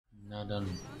Na dann.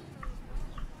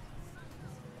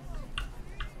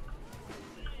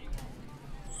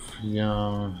 Wir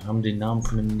haben den Namen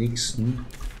von dem nächsten,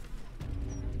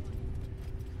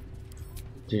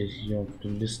 der hier auf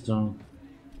der Liste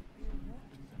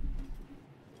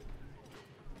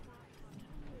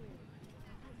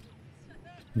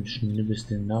und Schnibbis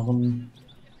den Narren.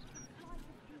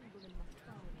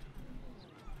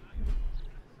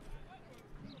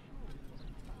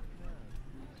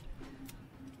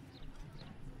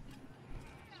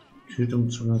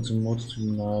 Um Zugang zum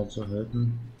Mordstribunal zu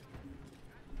erhalten.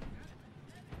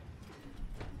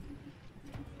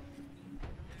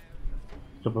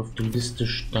 Ich glaube, auf der Liste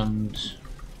stand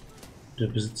der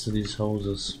Besitzer dieses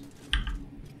Hauses.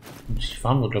 Und ich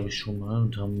war, glaube ich, schon mal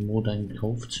und haben Modern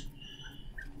gekauft.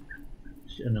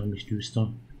 Ich erinnere mich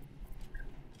düster.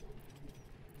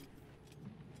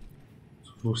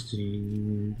 So, wo ist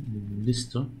die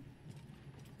Liste?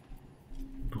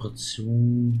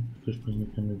 Operation,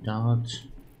 versprechender Kandidat.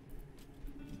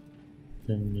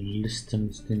 Wir haben eine Liste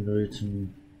mit den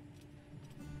Leuten.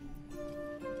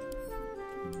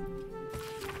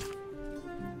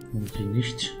 Und die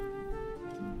nicht.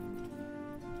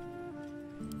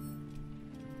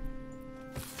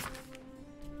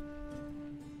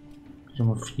 Ich habe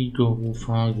mal Figaro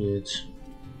Fahrgeld.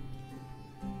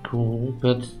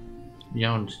 Korrupert.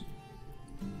 Ja, und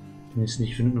wenn ich es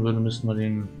nicht finden würde, müssten wir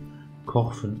den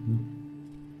Koch finden.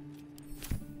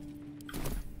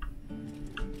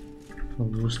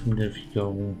 Wo ist denn der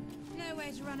Figaro?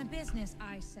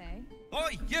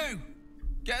 Oi, you!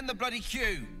 Get in the bloody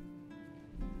queue!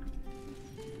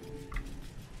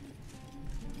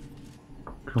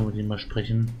 Können wir den mal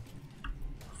sprechen,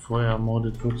 bevor er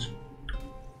ermordet wird?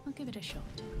 I'll give it a shot.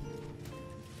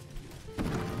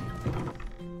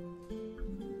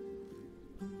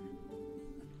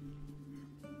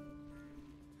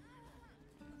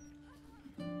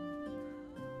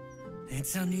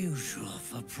 It's unusual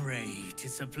for prey to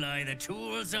supply the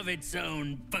tools of its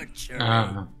own butchery.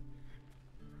 Ah.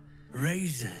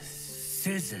 Razors,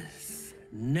 scissors,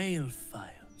 nail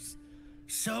files.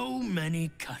 So many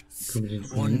cuts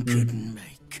one couldn't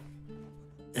make.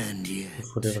 And yet,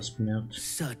 Bevor der was bemerkt.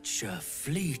 such a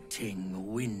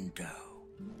fleeting window.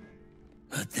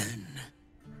 But then,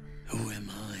 who am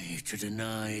I to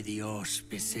deny the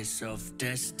auspices of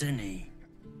destiny?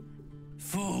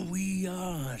 For we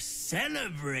are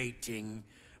celebrating,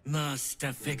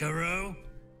 Master Figaro.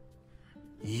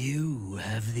 You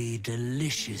have the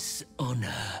delicious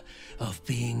honor of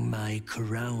being my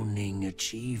crowning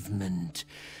achievement.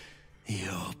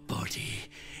 Your body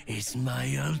is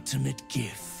my ultimate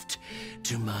gift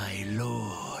to my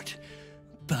lord.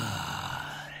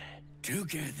 But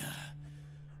together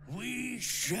we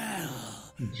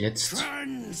shall Jetzt.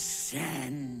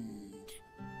 transcend.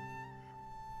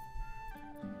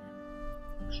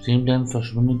 Stehen bleiben,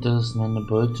 verschwindet, dass es meine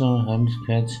Beute,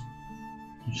 Heimlichkeit,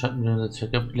 den Schatten, der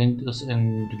Zweck abgelenkt ist,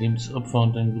 ein gelähmtes Opfer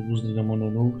und ein gruseliger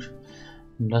Monolog.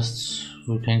 Und lasst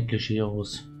wohl kein Klischee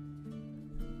aus.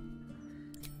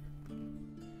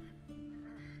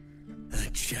 A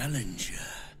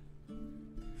challenger.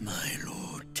 My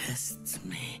lord tests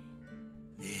me.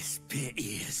 This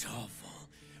piteous hovel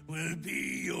will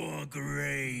be your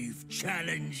grave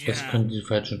challenger. Das könnte die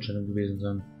falsche Entscheidung gewesen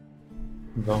sein.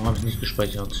 Und warum habe ich nicht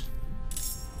gespeichert?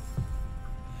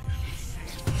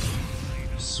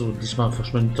 So, diesmal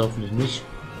verschwindet hoffentlich nicht.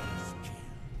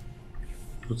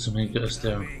 Wo zum Henker ist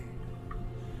der?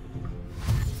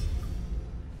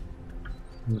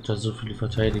 Mit da so viele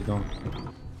Verteidiger.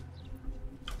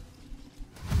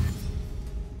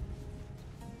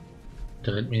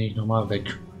 Der rennt mir nicht nochmal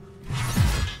weg.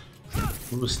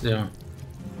 Wo ist der?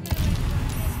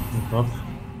 Im Kopf.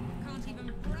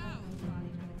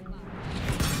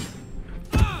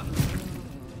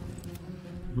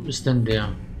 Wo ist denn der?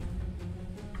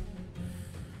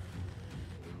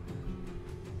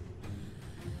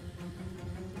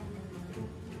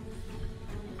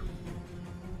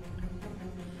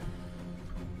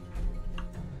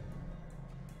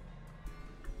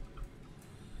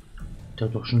 Der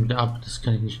haut doch schon wieder ab, das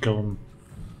kann ich nicht glauben.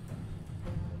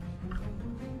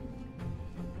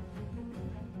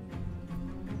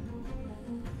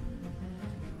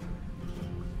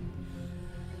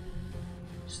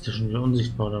 Ist der schon wieder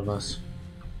unsichtbar oder was?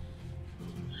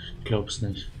 Ich glaub's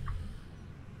nicht.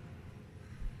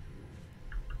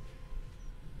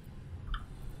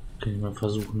 Kann ich mal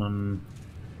versuchen, ein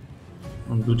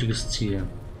ungültiges Ziel.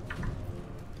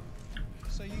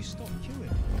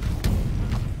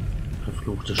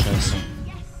 Verfluchte Scheiße.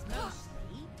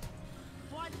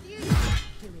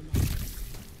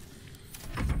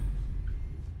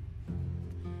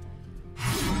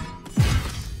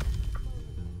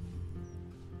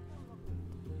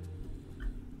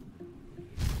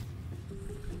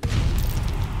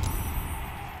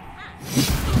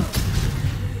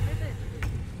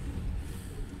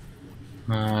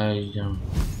 ja.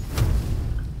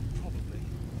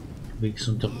 Weg ist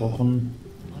unterbrochen.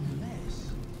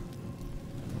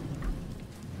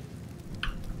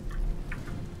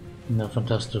 Na,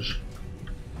 fantastisch.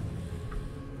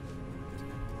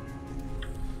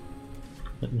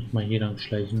 Wird mich mal hier lang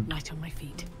schleichen. Light on my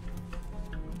feet.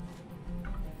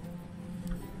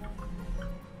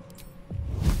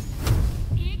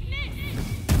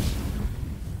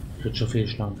 Kritischer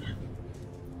Fehlschlag.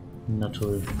 Na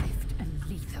toll. Swift and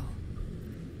lethal.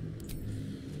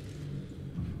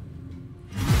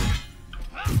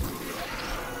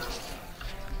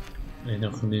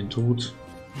 Einer von den tot.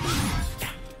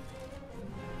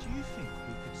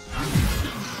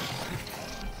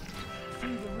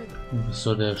 Was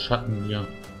soll der Schatten hier?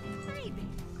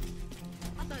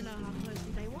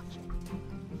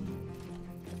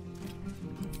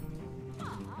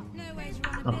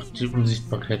 Ach, die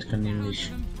Unsichtbarkeit kann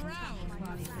nämlich.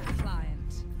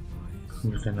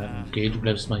 Okay, du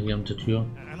bleibst mal hier unter der Tür.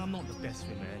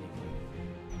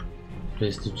 Da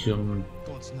ist die Tür im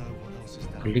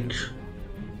Blick.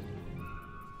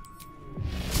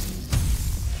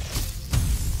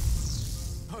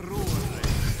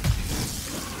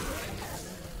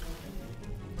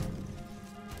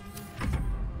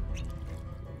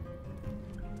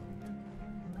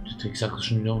 Die Tricksache ist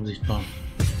schon wieder unsichtbar.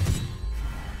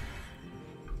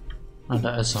 Ah,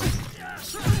 da ist er.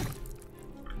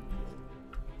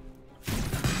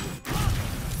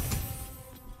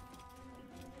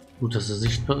 Gut, dass er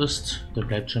sichtbar ist. Der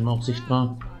bleibt schon auch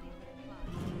sichtbar.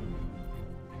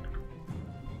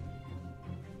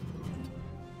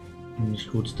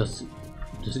 Nicht gut, dass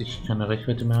ich keine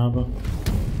Reichweite mehr habe.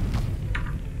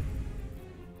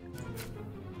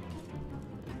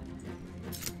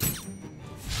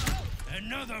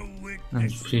 Ein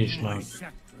Fehlschlag.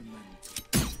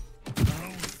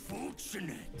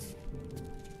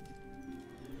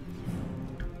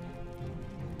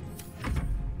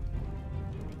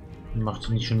 Macht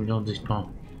ihn nicht schon wieder unsichtbar.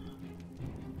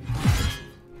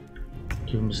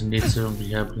 Okay, wir müssen jetzt irgendwie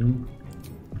herbringen.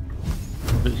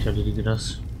 Aber ich erledige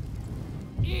das.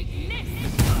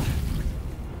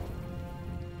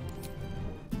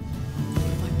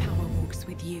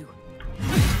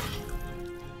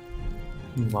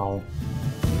 Wow.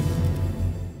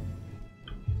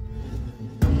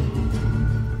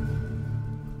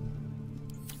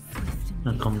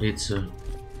 Dann kommen Rätsel.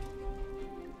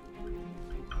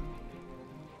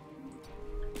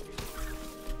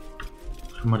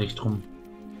 Kümmere dich drum.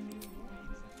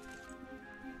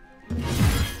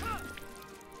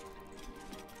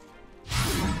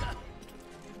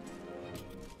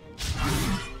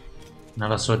 Na,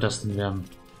 was soll das denn werden?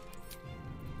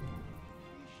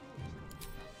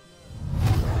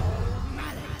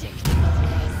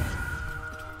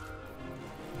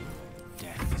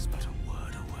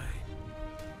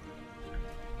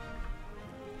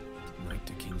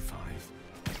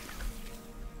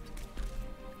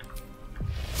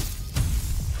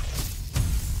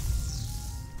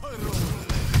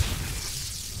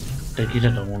 Da geht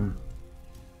er darum.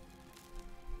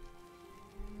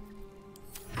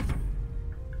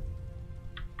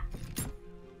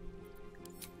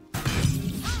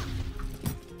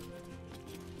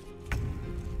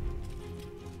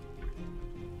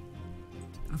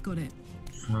 I've got it.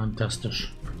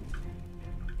 Fantastisch.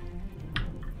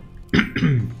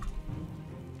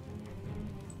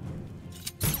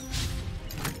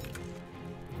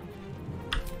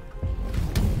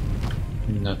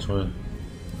 Na toll.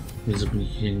 Wieso bin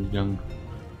ich hier hingegangen?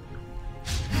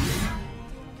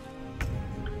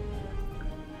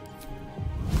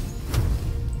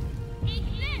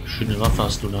 Schöne Waffe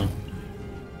hast du da.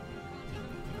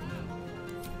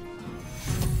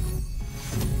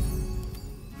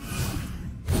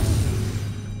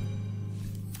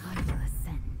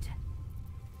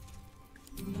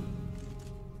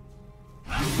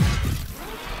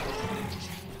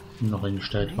 Noch ein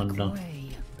Gestaltwandler.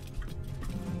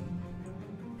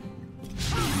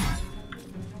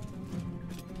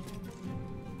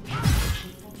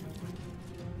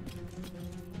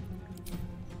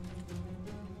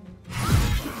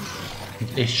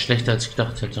 Echt schlechter als ich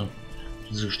gedacht hätte.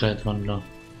 Diese Gestaltwandler.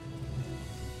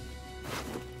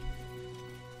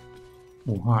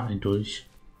 Oha, ein Dolch.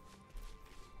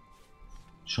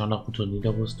 Scharlachrote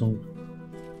Niederrüstung.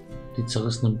 Die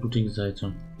zerrissene blutige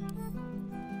Seite.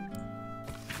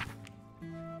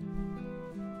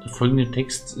 Der folgende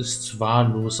Text ist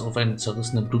wahllos auf eine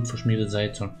zerrissene, blutverschmierte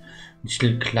Seite. Ein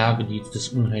stille Klagelied des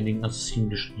unheiligen Assasinen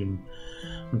geschrieben.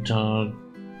 Unter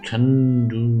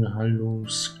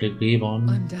Kanduhalos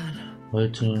Gräbern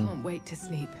heute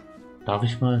Darf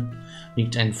ich mal?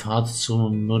 Liegt ein Pfad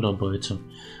zur Mörderbeute.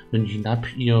 Wenn hinab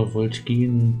ihr wollt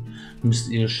gehen,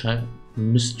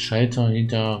 müsst Scheiter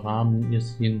hinter Rahmen ihr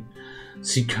sehen.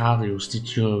 Sicarius, die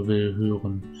Tür will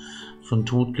hören. Von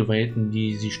Todgeweihten,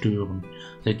 die sie stören.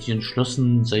 Seid ihr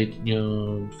entschlossen, seid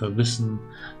ihr verbissen,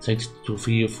 seid die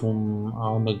Trophäe vom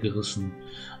Arme gerissen.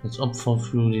 Als Opfer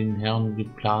für den Herrn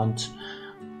geplant,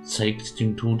 zeigt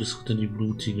dem Todesritter die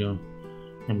blutige.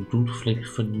 Ein Blutfleck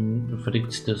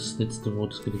verdeckt das letzte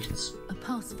Wort des Gedichts. A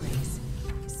passphrase,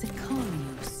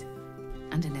 Sicarius,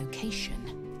 and a location.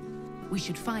 We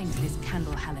should find this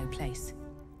candle-hallow place.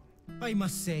 I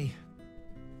must say,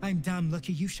 I'm damn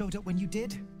lucky you showed up when you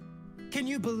did. Can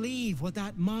you believe what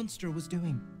that monster was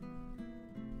doing?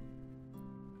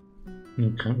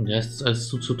 Dem Krankengeist ist alles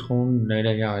zuzutrauen?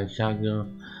 Leider ja, ich jage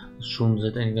es schon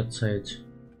seit einiger Zeit.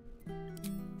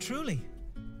 Truly?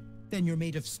 Then you're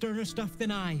made of sterner stuff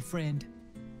than I, friend.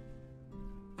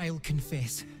 I'll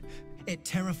confess, it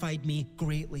terrified me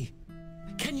greatly.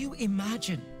 Can you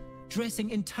imagine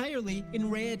dressing entirely in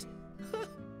red?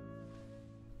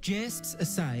 Jests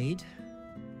aside,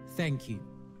 thank you.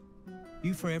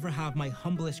 You forever have my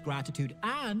humblest gratitude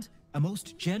and a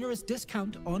most generous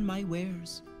discount on my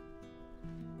wares.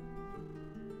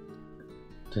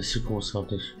 Das ist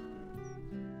großartig.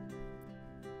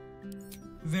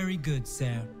 Very good,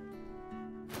 sir.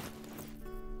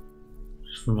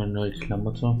 Ich will meine neue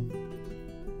Klamotte.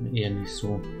 Eher nicht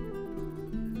so.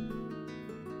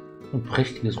 Ein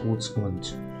prächtiges rotes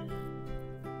Gewand.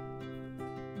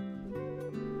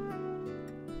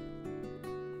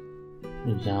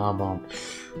 Ja, aber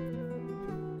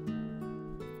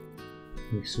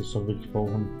nicht so wirklich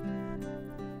brauchen.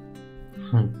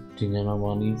 Den haben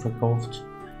wir nie verkauft.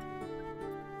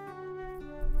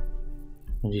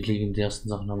 Und die legendärsten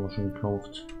Sachen haben wir schon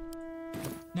gekauft.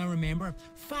 Now remember,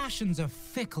 fashion's a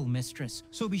fickle mistress,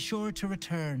 so be sure to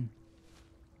return.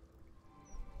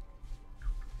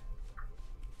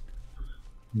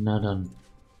 Na dann.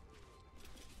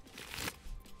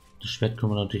 Das Schwert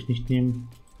können wir natürlich nicht nehmen.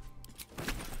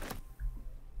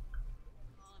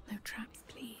 No traps,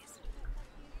 please.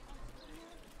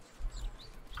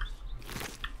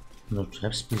 No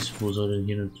traps, please. Wo soll denn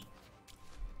hier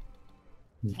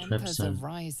ein Trap Tempers sein? are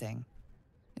rising.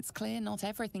 It's clear not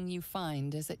everything you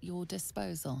find is at your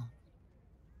disposal.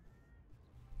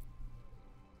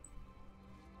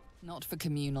 Not for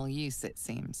communal use, it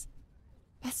seems.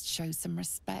 Best show some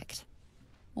respect.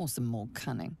 Or some more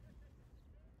cunning.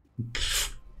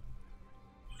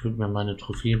 Ich würde mir meine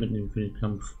Trophäe mitnehmen für den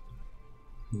Kampf.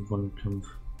 Den Wundenkampf.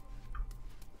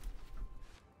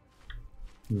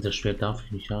 Und das Schwert darf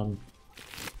ich nicht haben.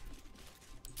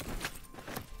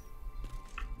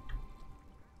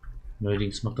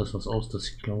 Allerdings macht das was aus, dass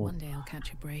ich klaue. One day I'll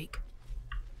catch a break.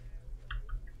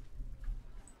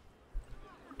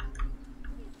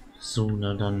 So,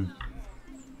 na dann.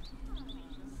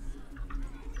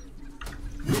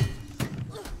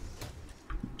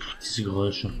 Diese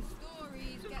Geräusche.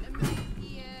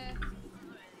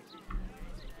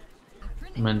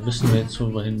 Ich meine, wissen wir jetzt, wo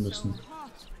wir hin müssen.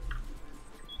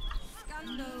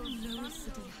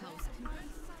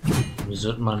 Wir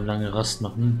sollten mal eine lange Rast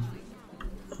machen,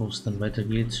 bevor es dann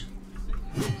weitergeht.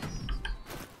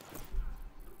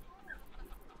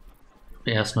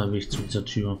 Erstmal will ich zu dieser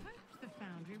Tür.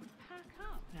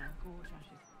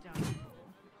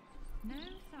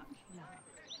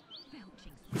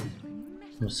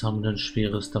 Was haben wir denn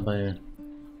Schweres dabei?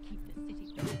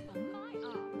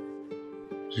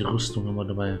 Die Rüstung haben wir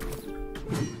dabei.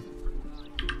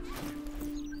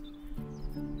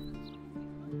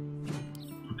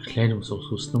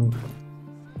 Bekleidungsausrüstung.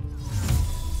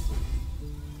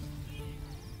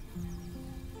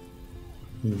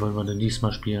 Wie wollen wir denn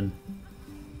diesmal spielen?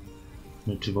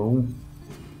 Mit Bow.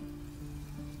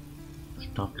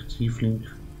 Starke Tiefling.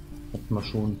 Hatten wir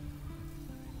schon.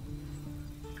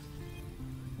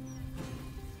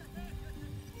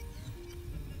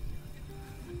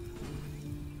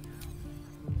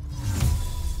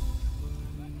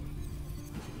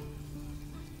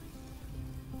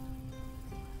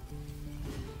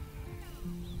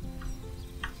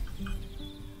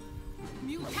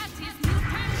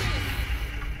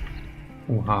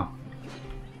 Oha.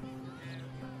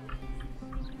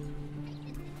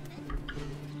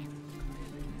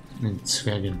 Ein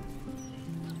Zwergen.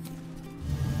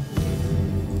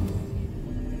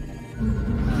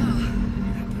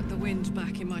 Put the wind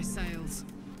back in my sails.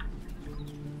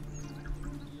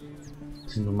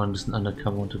 Sind nun mal ein bisschen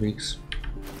undercover unterwegs.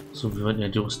 So, wir wollten ja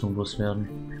die Rüstung loswerden.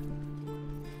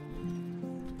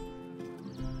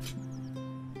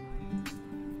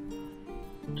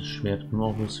 Das Schwert können wir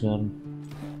auch loswerden.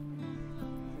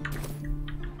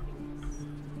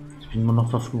 bin immer noch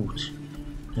verflucht.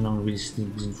 Keine Ahnung, wie ich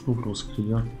diesen Fluch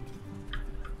loskriege.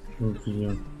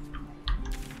 Irgendwie.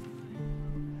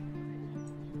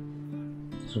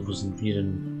 So, wo sind wir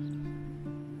denn?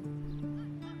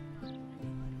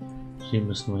 Hier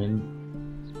müssen wir hin.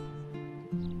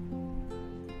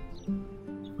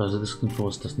 Die Basiliskentor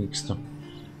ist das nächste.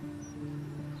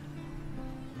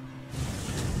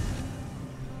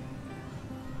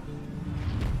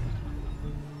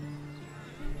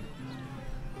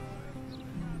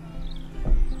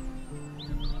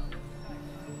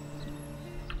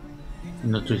 Und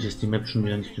natürlich ist die Map schon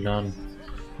wieder nicht geladen,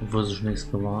 obwohl sie schon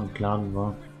längst geladen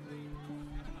war.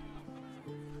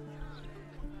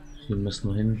 Hier müssen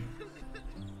wir hin.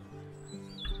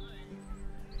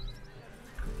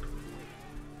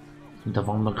 Und da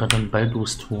waren wir gerade am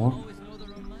BALDUR'S Tor.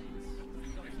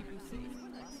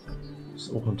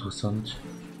 Ist auch interessant.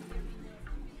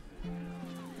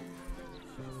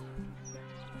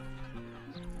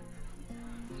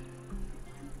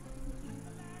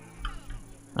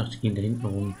 Ach, die gehen da hinten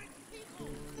rum.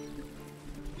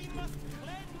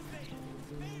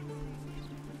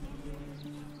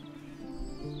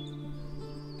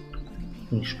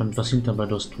 Bin gespannt, was hinter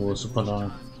BALDUR'S Tor ist, ob wir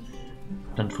da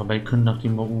dann vorbei können,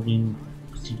 nachdem wir Urin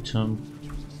besiegt haben.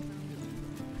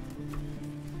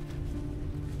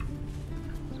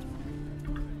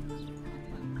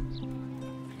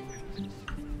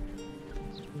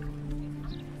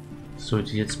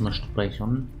 Sollte jetzt mal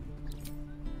speichern.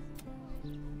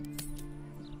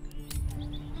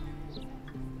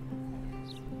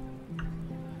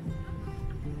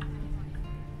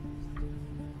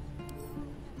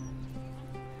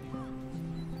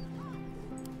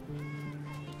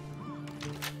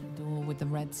 The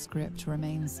red script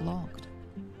remains locked.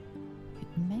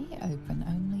 It may open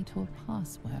only to a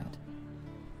password.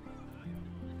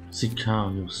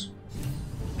 Sicarius.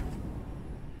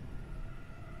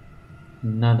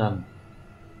 Na dann.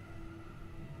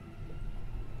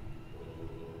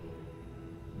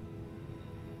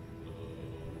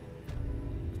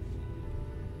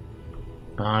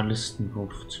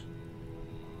 Listenluft.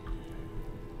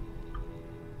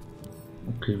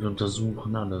 Okay, wir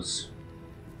untersuchen alles.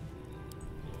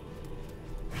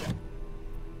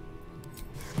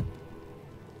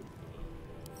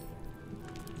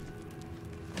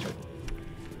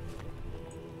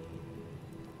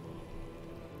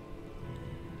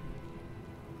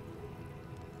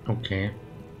 Okay.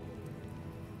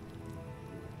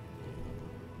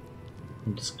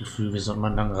 Und das Gefühl, wir sollten mal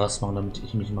einen langen Rast machen, damit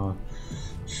ich mich mal...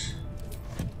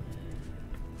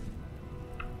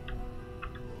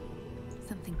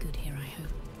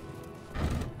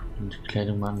 Und die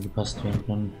Kleidung mal angepasst werden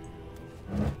kann.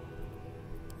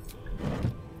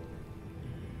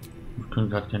 Wir können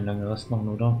gerade keinen langen Rast machen,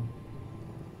 oder?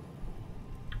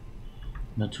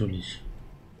 Natürlich.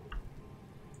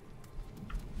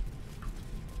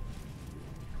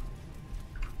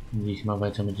 Dann gehe ich mal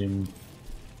weiter mit dem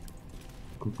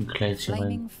guten Kleid hier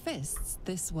rein.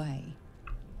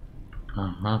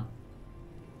 Aha.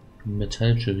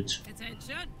 Metallschild.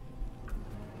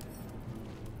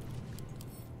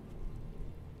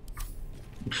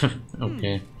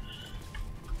 Okay.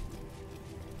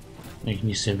 Eigentlich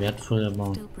nicht sehr wertvoll,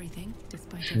 aber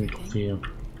schöne Trophäe.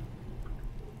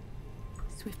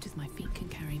 Swift as my feet can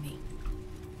carry me.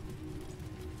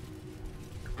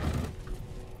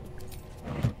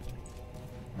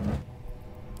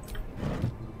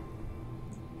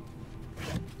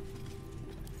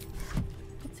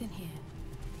 What's in here?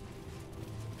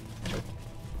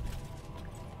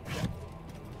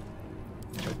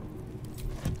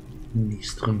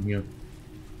 Nichts drin hier.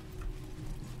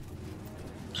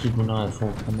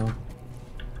 Tribunalvorkammer.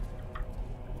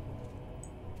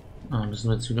 Müssen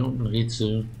wir jetzt wieder unten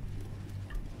Rätsel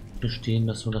bestehen,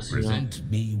 dass wir das hier... Present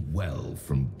me well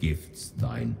from gifts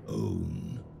thine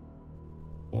own,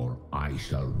 or I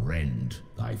shall rend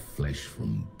thy flesh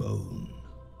from bone.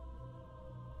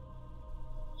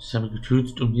 Ich habe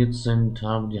getötet, um hier zu sein, und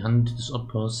habe die Hand des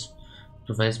Opfers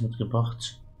Beweis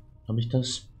mitgebracht. Habe ich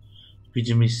das? Ich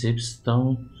biete mich selbst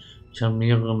dar. Ich habe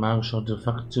mehrere magische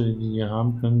Artefakte, die ihr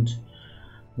haben könnt.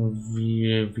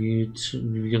 Wie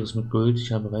wäre es mit Gold?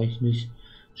 Ich habe reichlich.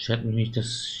 Schert mich nicht,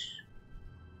 dass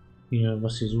ihr,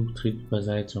 was ihr sucht, tretet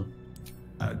beiseite.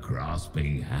 A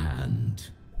grasping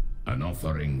hand, an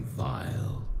offering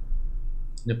vile.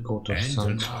 Der Brot auf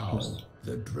Sand.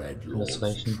 The dread Lord's Das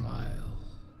reichen. trial.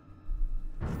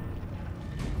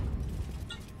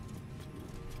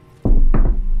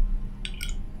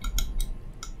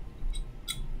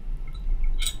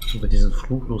 Über diesen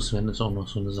Fluch loswerden ist auch noch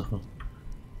so eine Sache.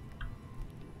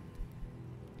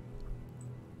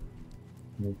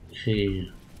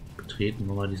 Okay. Betreten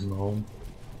wir mal diesen Raum.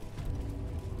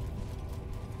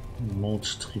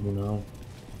 Mordtribunal.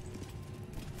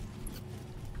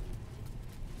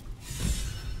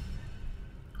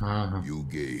 Aha. You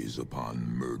gaze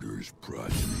upon murder's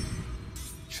progeny,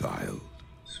 child.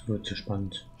 Das wird ja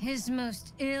spannend. His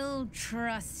most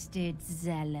ill-trusted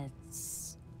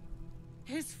zealots.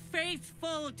 His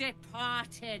faithful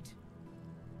departed.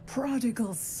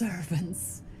 Prodigal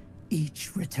servants,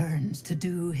 each returns to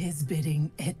do his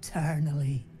bidding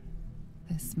eternally.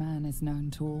 This man is known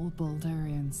to all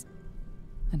Baldurians,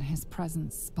 and his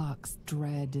presence sparks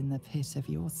dread in the pit of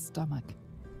your stomach.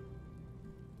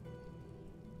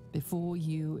 Before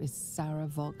you is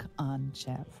Sarevok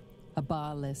Arnchev, a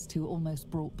Baalist who almost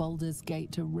brought Baldur's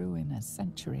Gate to ruin a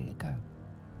century ago.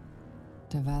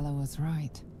 Davella was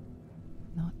right.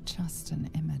 Not just an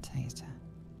imitator,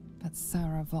 but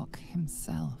Sarevok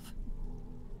himself.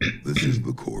 This is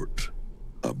the court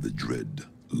of the Dread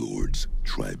Lord's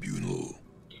Tribunal.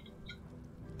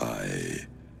 I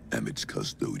am its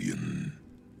custodian.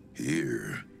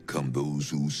 Here come those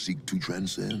who seek to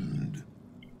transcend.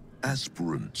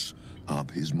 Aspirants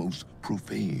of his most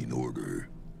profane order.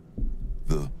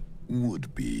 The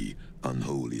would-be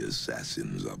unholy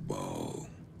assassins of Baal.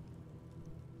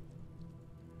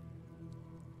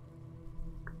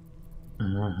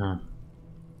 Aha.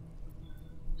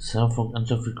 Sarevok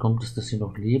Arnchev, wie kommt es, dass ihr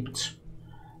noch lebt?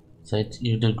 Seid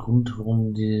ihr der Grund, warum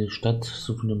in der Stadt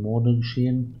so viele Morde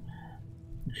geschehen?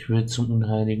 Ich will zum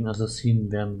unheiligen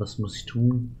Assassinen werden. Was muss ich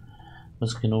tun?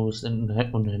 Was genau ist ein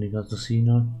unheiliger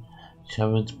Assassiner? Ich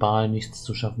habe mit Baal nichts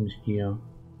zu schaffen, ich gehe.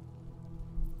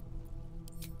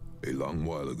 A long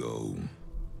while ago,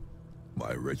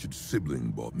 my wretched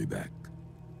sibling brought me back.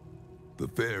 The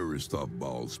fairest of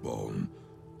Baal's spawn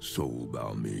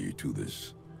soul-bound me to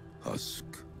this husk.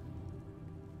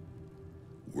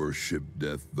 Worship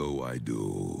death though I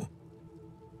do,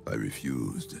 I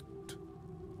refused it.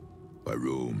 I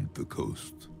roamed the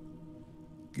coast,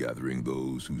 gathering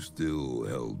those who still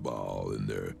held Baal in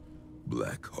their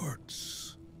black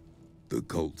hearts. The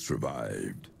cult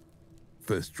survived,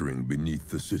 festering beneath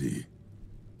the city.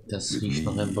 Das with riecht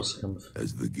nach einem me Bosskampf.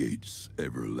 as the gate's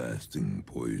everlasting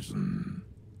poison.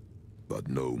 But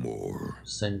no more.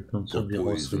 Sein uns For irgendwie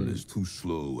poison rausreden. is too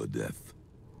slow a death.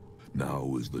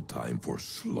 Now is the time for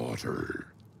slaughter.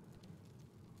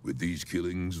 With these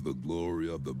killings, the glory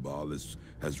of the Baalists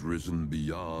has risen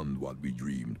beyond what we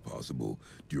dreamed possible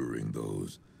during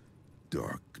those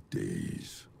dark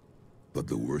days. But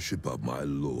the worship of my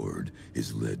lord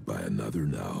is led by another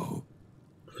now.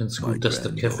 Ich finde es gut, dass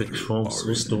der Kevin Forms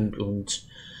Rüstung und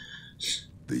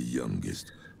The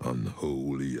youngest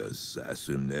unholy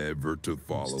assassin ever to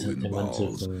follow in der Mantel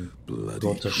Baal's von bloody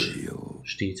Gott trail.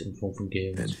 steht in Form von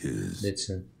Gelb And und his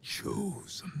Letzel.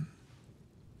 chosen.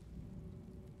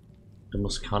 Da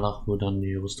muss Karlach wohl dann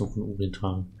die Rüstung von Urin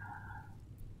tragen.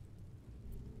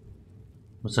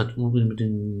 Was hat Urin mit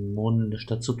den Morden in der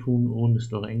Stadt zu tun? Urin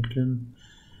ist eure Enkelin.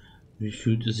 Wie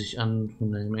fühlt es sich an,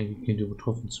 von einem Enkelkind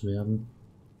übertroffen zu werden?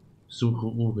 Suche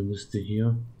Urin, ist sie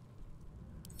hier?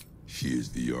 She is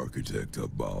the architect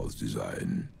of Baal's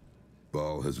design.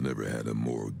 Baal has never had a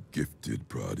more gifted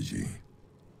prodigy.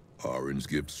 Arin's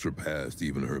gifts surpassed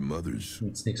even her mother's.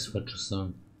 Jetzt nichts Falsches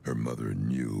sagen. Her mother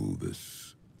knew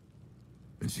this,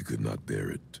 and she could not bear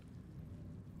it.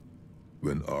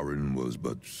 When Arin was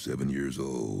but 7 years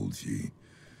old, she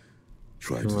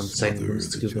tried Wenn to man seinen smother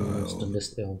Gunst the gewinnen muss, dann child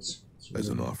lässt er uns. as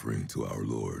an offering to our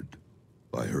Lord.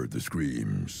 I heard the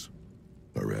screams.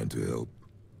 I ran to help.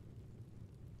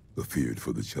 I feared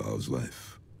for the child's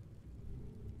life.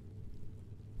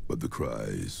 But the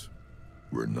cries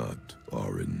were not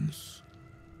Arin's.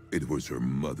 It was her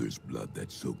mother's blood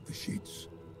that soaked the sheets.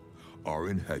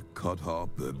 Arin had cut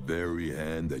off the very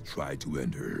hand that tried to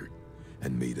end her,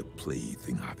 and made a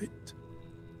plaything of it.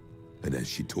 And as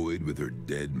she toyed with her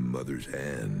dead mother's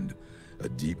hand, a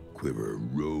deep quiver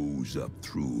rose up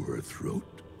through her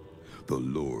throat. The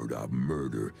Lord of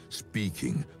Murder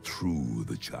speaking through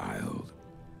the child.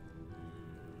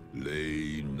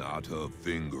 Lay not a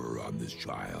finger on this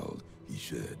child, he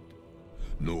said,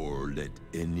 nor let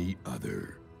any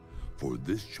other, for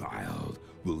this child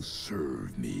will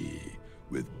serve me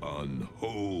with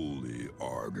unholy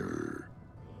ardor.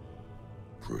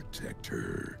 Protect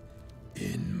her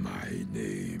in my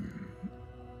name.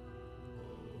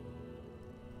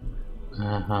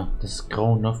 Aha, das ist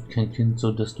grauenhaft, kein Kind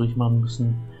soll das durchmachen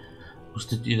müssen.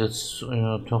 Wusstet ihr, dass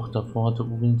eure Tochter vorhatte,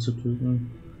 Urin zu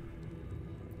töten?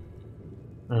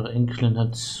 Eure Enkelin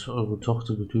hat eure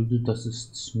Tochter getötet, das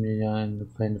ist mir ja eine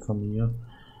feine Familie.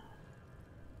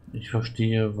 Ich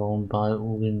verstehe, warum Baal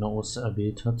Urin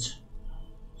auserwählt hat.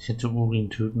 Ich hätte Urin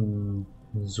töten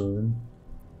sollen.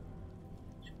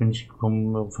 Ich bin nicht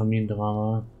gekommen, um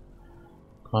Familiendrama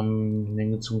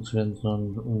hingezogen zu werden,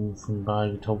 sondern um von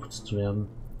Baal getauft zu werden.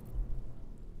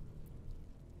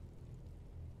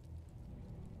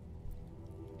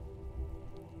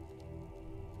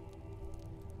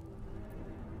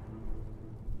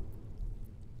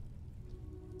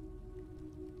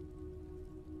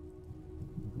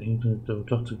 Ihre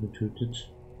Tochter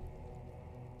getötet.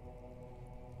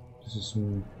 Das ist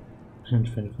ein Kind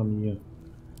für eine Familie.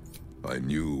 I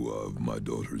knew of my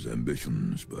daughter's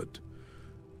ambitions, but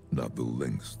not the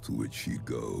lengths to which she'd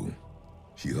go.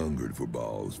 She hungered for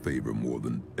Baal's favor more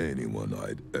than anyone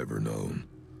I'd ever known.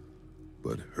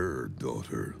 But her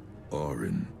daughter,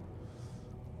 Arren,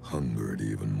 hungered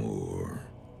even more.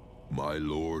 My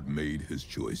lord made his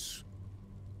choice.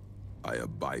 I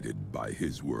abided by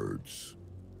his words.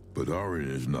 But Arren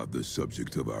is not the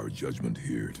subject of our judgment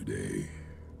here today.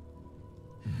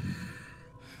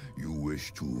 You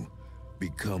wish to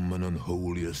become an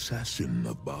unholy assassin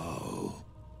of Baal.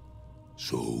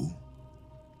 So,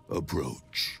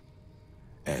 approach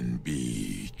and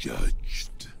be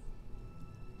judged.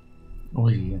 Oh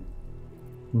je.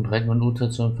 Um bereit mein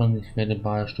Urteil zu empfangen, ich werde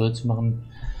Baal stolz machen.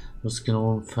 Was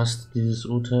genau umfasst dieses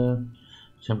Urteil?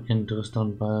 Ich habe kein Interesse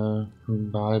daran,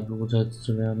 von Baal beurteilt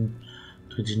zu werden.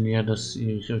 Trete näher, dass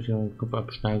ich euch euren Kopf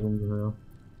abschneide und gehöre.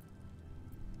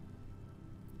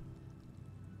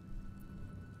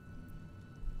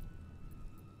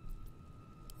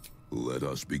 Let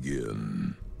us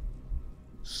begin.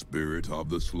 Spirit of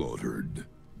the slaughtered.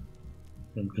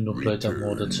 Wir haben genug Leute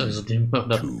ermordet, also dem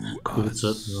Mörder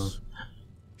kurze.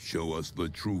 Show us the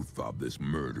truth of this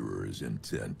murderer's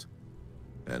intent,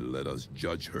 and let us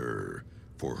judge her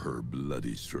for her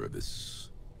bloody service.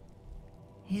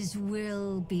 His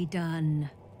will be done.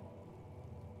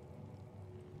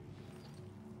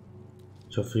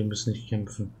 Ich hoffe, wir müssen nicht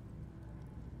kämpfen.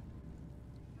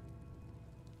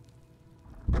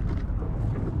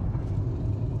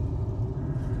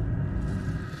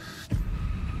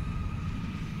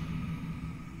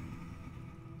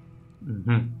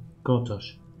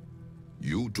 Gottasch.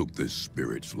 You took this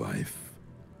spirit's life,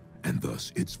 and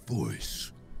thus its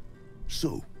voice.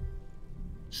 So,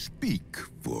 speak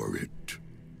for it.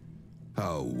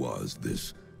 How was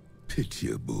this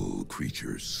pitiable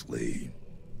creature slain?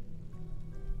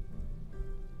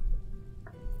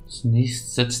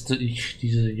 Zunächst setzte ich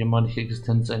diese jämmerliche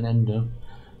Existenz ein Ende.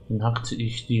 Dann hackte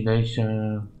ich der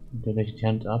Leiche die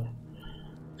Hand ab.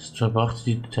 Es verbrachte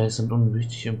die Details sind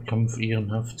unwichtig im Kampf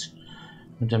ehrenhaft.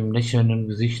 Mit einem Lächeln im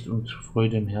Gesicht und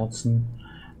Freude im Herzen.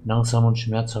 Langsam und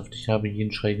schmerzhaft, ich habe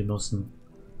jeden Schrei genossen.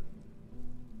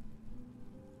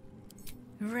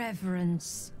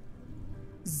 Reverence.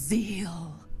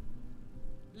 Zeal.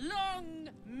 Long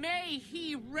may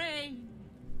he reign.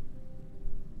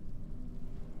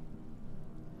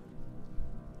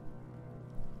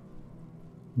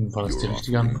 War das die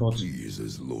richtige Antwort?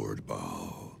 Pleases Lord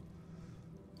Baal.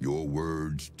 Your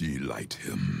words delight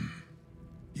him.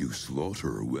 You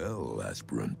slaughter well,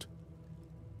 aspirant.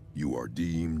 You are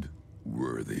deemed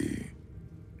worthy.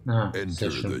 Enter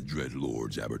the Dread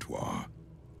Lord's abattoir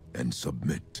and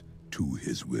submit to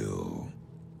his will.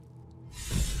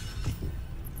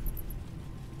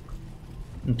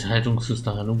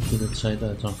 Enthaltungsliste Heilung für die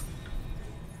Zeitalter.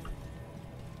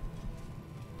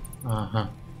 Aha.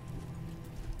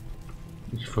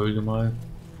 Ich folge mal.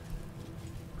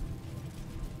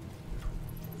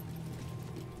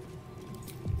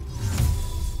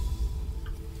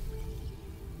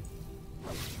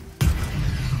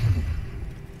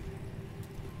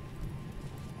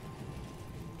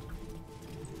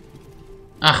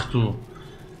 Ach du.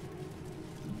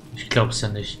 Ich glaub's ja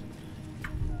nicht.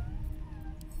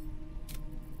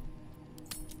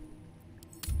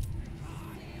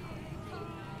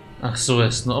 Ach so, er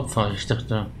ist ein Opfer. Ich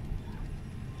dachte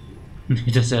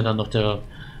nicht, dass er dann noch der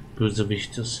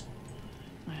Bösewicht ist.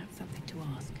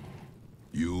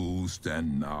 You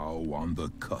stand now on the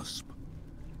cusp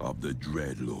of the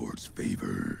Dread Lord's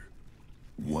favor.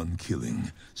 One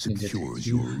killing secures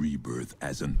your rebirth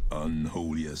as an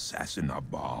unholy assassin of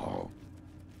Baal.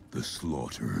 The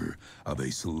slaughter of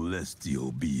a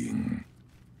celestial being.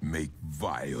 Make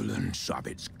violence of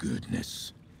its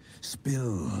goodness.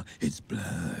 Spill its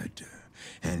blood.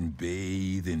 And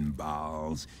bathe in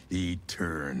Baal's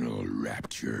eternal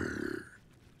rapture.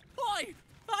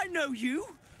 I know you.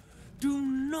 Do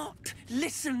not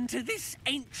listen to this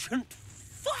ancient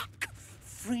fuck.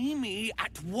 Free me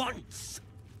at once.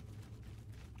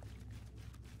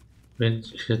 Wenn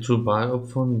ich Kreatur Baal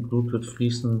opfern, Blut wird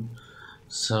fließen,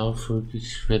 Sarevok,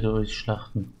 ich werde euch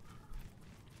schlachten.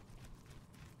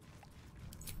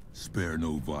 Spare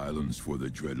no violence for the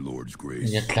Dread Lord's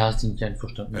grace. Ja klar, sind die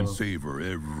einverstanden. And savor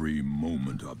every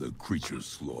moment of the creature's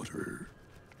slaughter.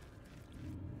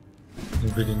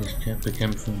 Den will ich nicht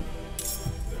bekämpfen.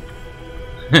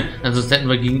 Also hätten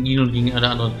wir gegen ihn und gegen alle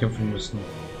anderen kämpfen müssen.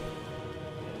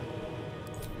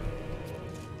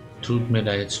 Tut mir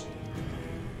leid.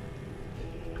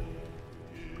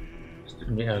 Es tut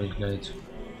mir ehrlich leid.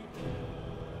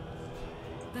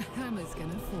 The hammer's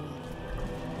gonna fall.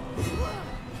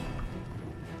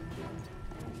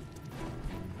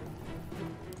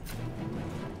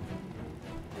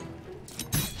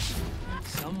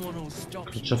 Someone will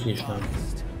stop you Schon viel Schaden.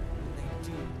 fast.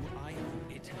 They do, I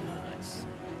hope it hurts.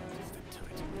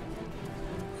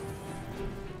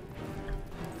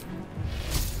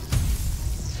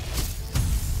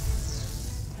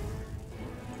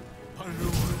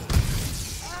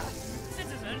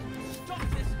 Citizen, stop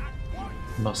this at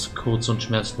once! Mach's kurz und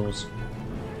schmerzlos.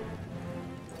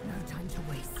 No time to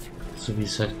waste. So wie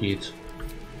es halt geht.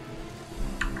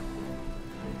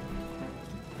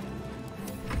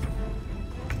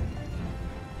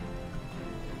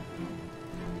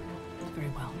 Very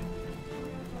well.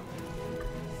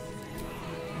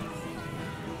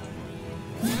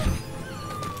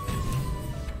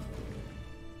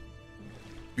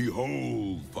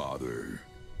 Behold, Father,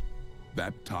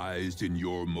 baptized in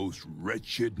your most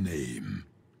wretched name,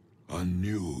 a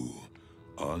new,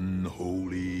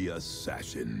 unholy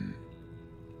assassin.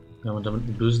 Wir haben damit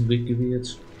einen bösen Weg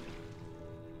gewählt.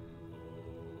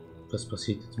 Was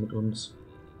passiert jetzt mit uns?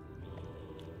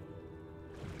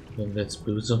 Werden wir jetzt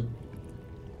böse?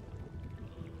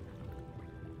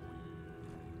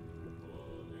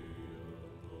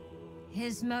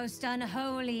 His most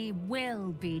unholy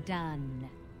will be done.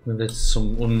 Werden wir jetzt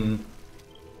zum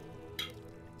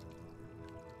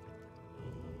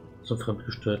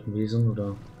fremdgesteuerten Wesen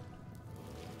oder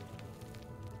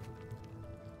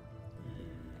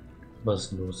was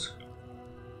ist denn los?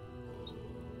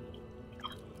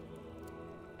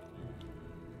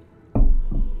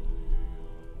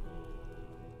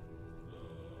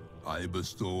 I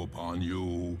bestow upon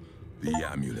you the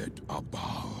amulet of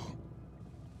Baal,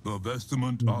 the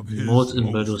vestment of his Mord in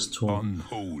most Baldur's Tor.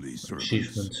 unholy service.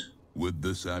 Achievement. With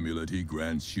this amulet, he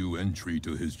grants you entry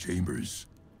to his chambers,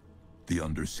 the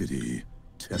Undercity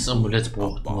Das Temple Amulett of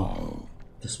braucht man. Baal.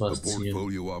 Das war The das Ziel.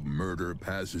 portfolio of murder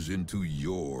passes into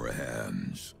your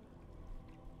hands.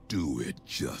 Do it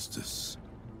justice.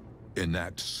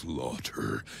 Enact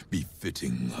slaughter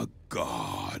befitting a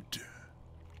god.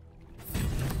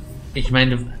 Ich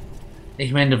meine,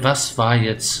 was war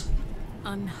jetzt?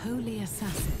 Unholy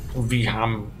assassin Und wir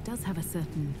haben does have a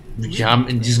certain.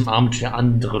 in diesem Abenteuer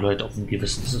andere Leute auf dem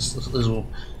Gewissen. Das ist also,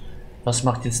 was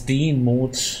macht jetzt den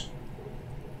Mod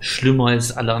schlimmer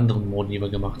als alle anderen Modi, die wir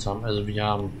gemacht haben? Also wir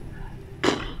haben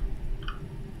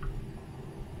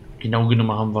genau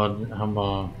genommen haben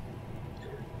wir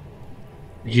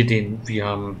hier wir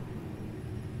haben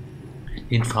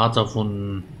den Vater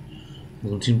von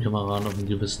unserem Teamkameraden auf dem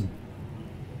Gewissen.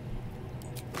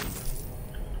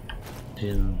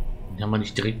 Den haben wir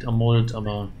nicht direkt ermordet,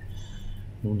 aber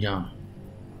nun ja.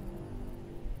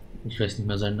 Ich weiß nicht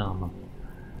mehr seinen Namen.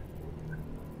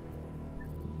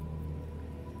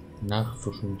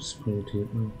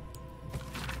 Nachforschungsprioritäten.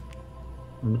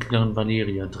 Im mittleren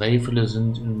Valeria. 3 Fälle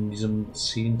sind in diesem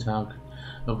 10 Tag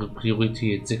eure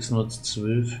Priorität.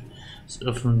 612. Das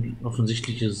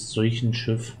offensichtliche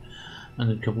Seuchenschiff an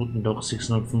den kaputten Dock.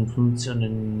 655 an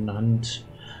den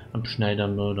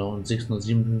Handabschneidermörder und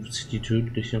 657 die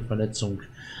tödliche Verletzung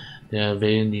der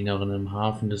Wellendienerin im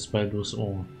Hafen des Baldur's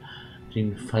Ohr.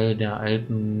 Den Fall der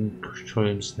alten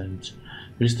Scholmsland.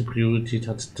 Höchste Priorität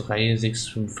hat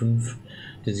 3655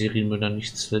 der Serienmörder,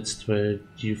 nicht zuletzt, weil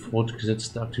die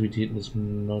fortgesetzte Aktivitäten des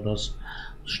Mörders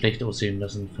schlecht aussehen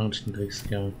lassen. Fangt den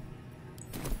Dreckskerl.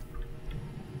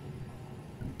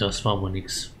 Das war wohl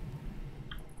nix.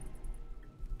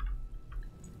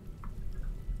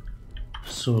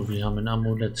 So, wir haben ein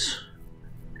Amulett.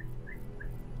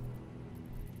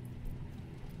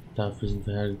 Dafür sind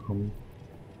wir hergekommen.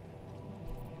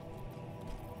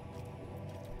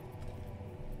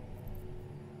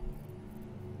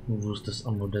 Wo ist das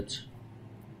Amulett?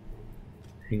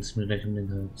 Hängt's mir gleich um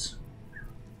den Hals.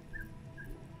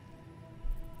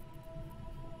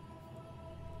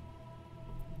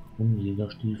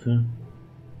 Jägerstiefel.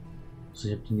 Also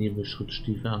ich habe die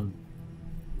Nebelschrittstiefel an.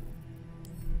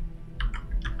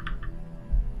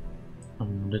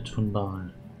 Amulett von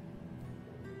Baal.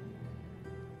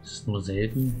 Das ist nur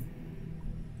selten.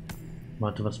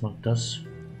 Warte, was macht das?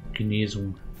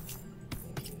 Genesung.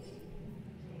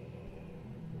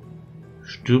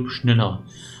 Stirb schneller.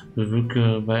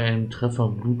 Bewirke bei einem Treffer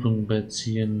Blutung bei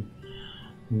Zielen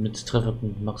mit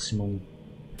Trefferpunkt Maximum.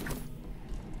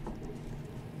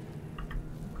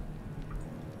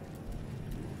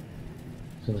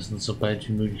 So, lass uns so bald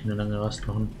wie möglich eine lange Rast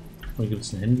machen. Hier gibt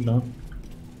es einen Händler.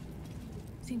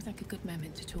 Seems like a good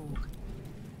moment to talk.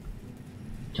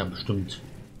 Ja, bestimmt.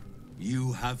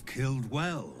 You have killed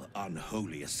well,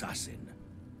 unholy assassin.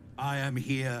 I am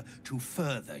here to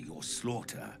further your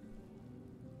slaughter.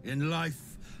 In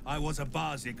life, I was a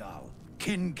Barzigal,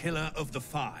 kin killer of the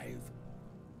Five.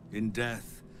 In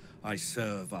death, I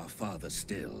serve our father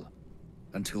still,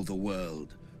 until the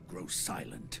world grows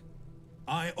silent.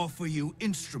 I offer you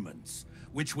instruments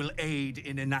which will aid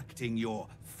in enacting your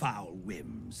foul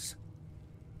whims.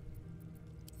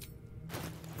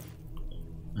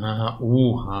 Aha,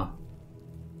 oha.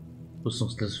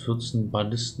 Rüstungsklasse 14,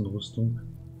 Ballistenrüstung.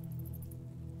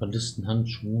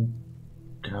 Ballistenhandschuhe.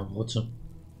 Karotte.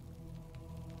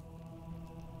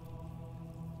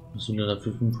 Was sind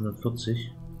dafür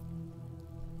 540?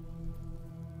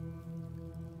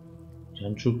 Die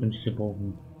Handschuhe könnte ich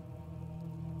gebrauchen.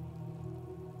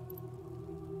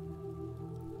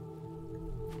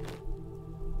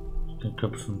 Ich kann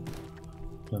köpfen.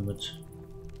 Damit.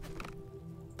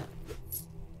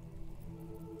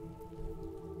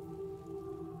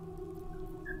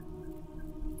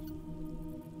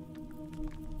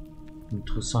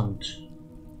 Interessant.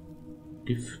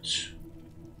 Gift.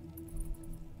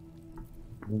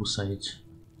 Bosheit.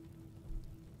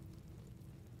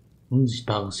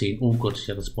 Unsichtbare Szenen. Oh Gott,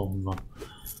 ja, das brauchen wir.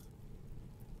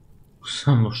 Das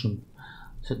haben wir schon.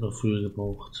 Das hätten wir früher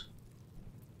gebraucht.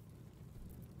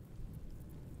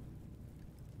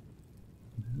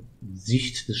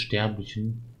 Sicht des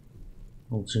Sterblichen.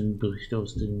 Und sind Berichte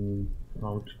aus den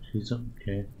Autokrise.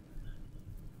 Okay.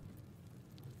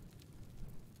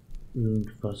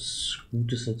 Irgendwas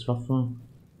Gutes als Waffe?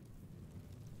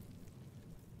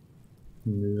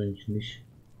 Nö, eigentlich nicht.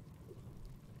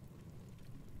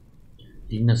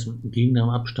 Gegner im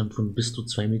Abstand von bis zu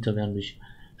 2 Meter werden durch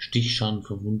Stichschaden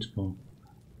verwundbar,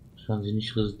 sofern sie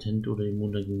nicht resistent oder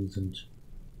immun dagegen sind.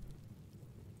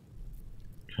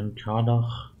 Kein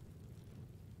Kardach.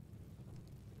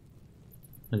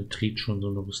 Er trägt schon so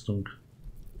eine Rüstung.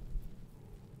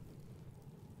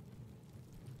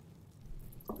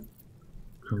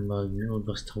 Können wir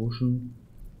irgendwas tauschen?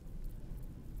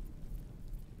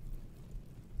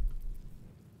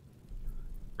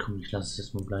 Komm, ich lasse es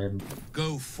jetzt mal bleiben.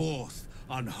 Go forth,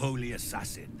 unholy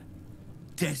assassin.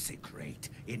 Desecrate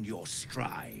in your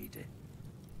stride.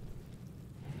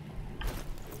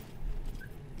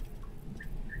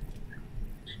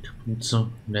 Die Kapuze.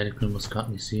 Leider können wir es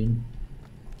gerade nicht sehen.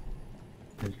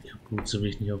 Die Kapuze will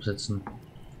ich nicht aufsetzen.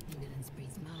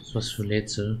 Das ist was für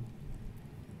Rätsel.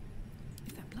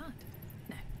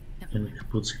 Ich kann die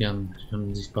Kapuze gern. Ich kann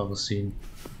Unsichtbares sehen.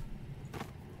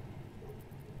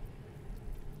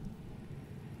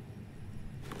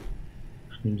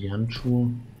 Ich nehme die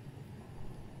Handschuhe.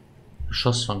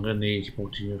 Geschossfang. Nee, ich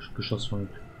brauche die Geschossfang.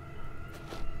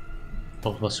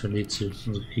 Auch was für Rätsel.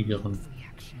 Unsere Kriegerin.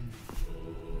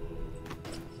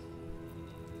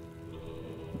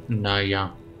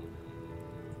 Naja.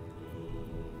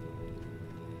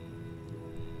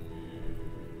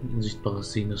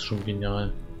 Unsichtbares Sehen ist schon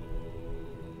genial.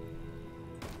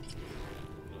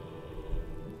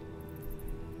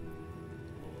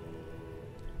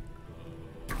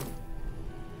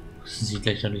 Sieht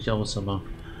lächerlich aus, aber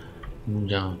nun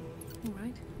ja.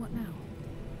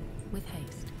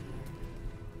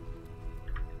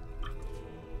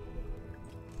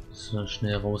 So,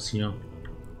 schnell raus hier.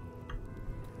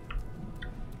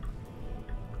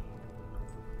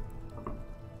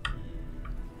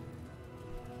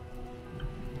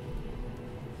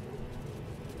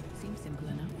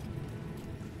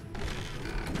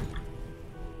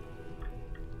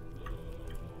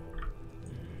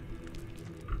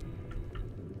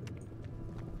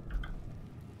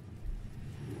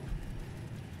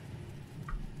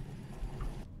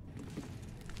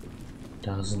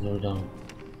 Da sind wir da.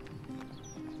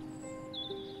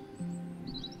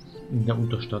 In der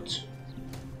Unterstadt.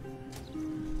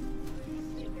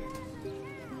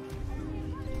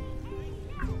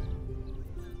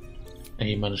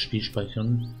 Ey, mal das Spiel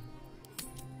speichern.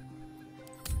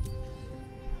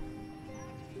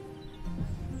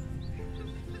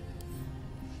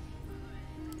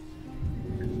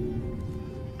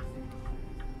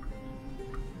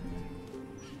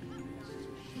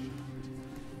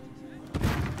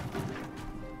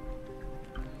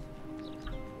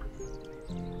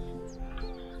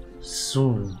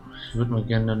 So, ich würde mal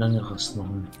gerne eine lange Rast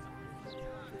machen.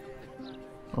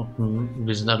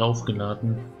 Wir sind alle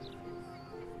aufgeladen.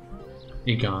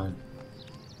 Egal.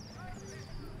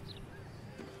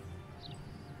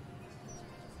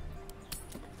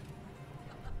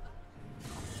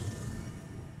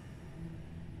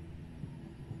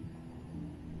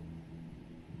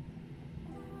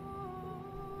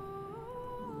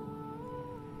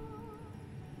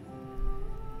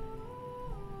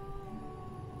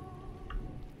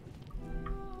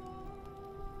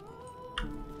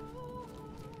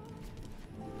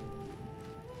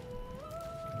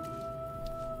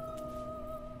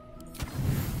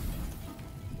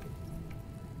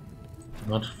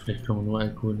 Warte, vielleicht können wir nur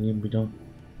Alkohol nehmen wieder.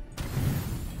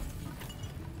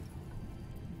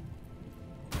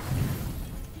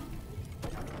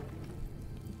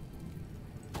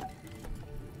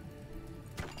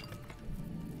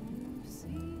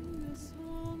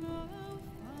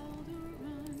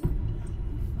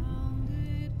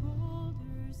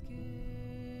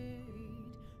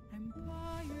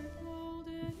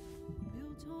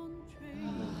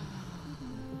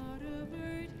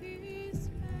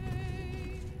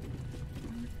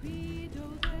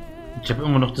 Ich habe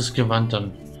immer noch das Gewand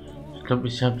an. Ich glaube,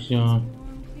 ich habe hier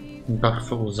einen Bug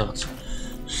verursacht.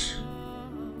 Ich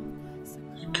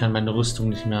kann meine Rüstung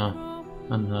nicht mehr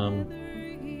anhaben.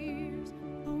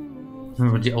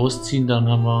 Wenn wir die ausziehen, dann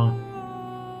haben wir...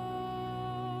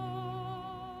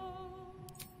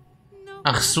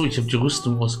 Ach so, ich habe die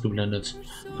Rüstung ausgeblendet.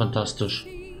 Fantastisch.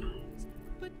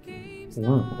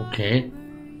 Oh, okay.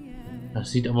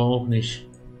 Das sieht aber auch nicht.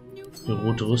 Die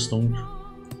rote Rüstung.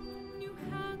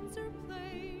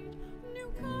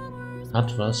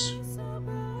 Hat was.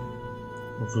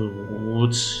 Obwohl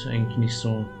rot eigentlich nicht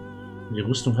so. Die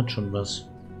Rüstung hat schon was.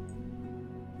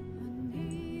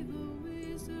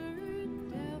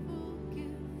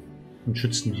 Und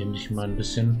schützt mich endlich mal ein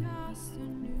bisschen.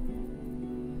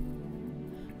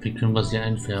 Wie können wir sie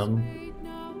einfärben?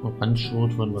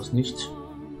 Orange-rot wollen wir es nicht.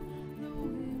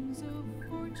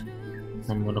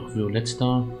 Haben wir noch Violett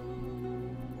da.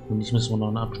 Und ich müssen wir noch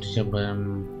einen Abstecher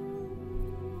beim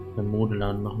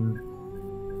Modeladen machen.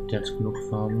 Der hat genug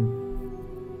Farben.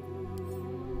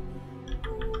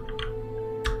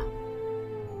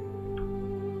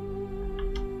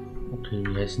 Okay,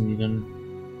 wie heißen die denn?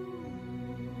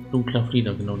 Dunkler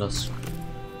Flieder, genau das.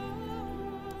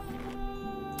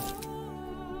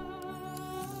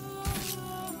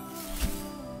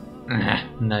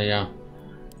 Naja.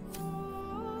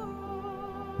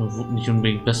 Wurde nicht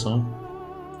unbedingt besser.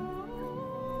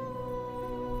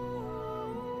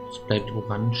 Es bleibt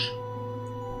orange.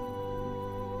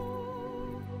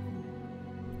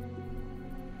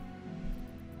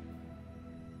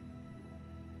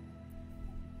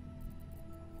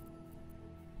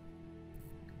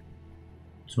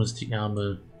 Zumindest die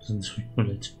Ärmel sind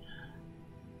verwandelt.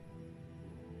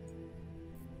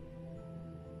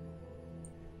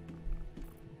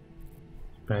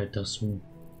 Bleibt das so,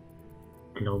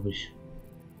 glaube ich.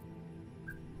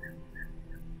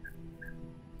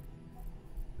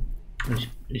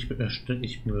 Ich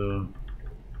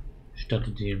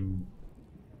statte dem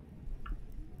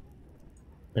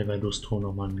bei Baldur's Tor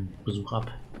nochmal einen Besuch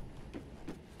ab.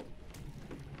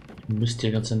 Müsste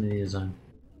ja ganz in der Nähe sein.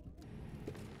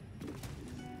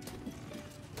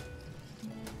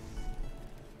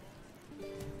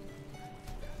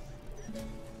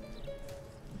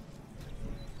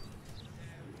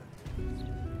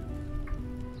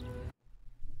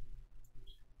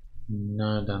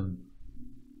 Na dann.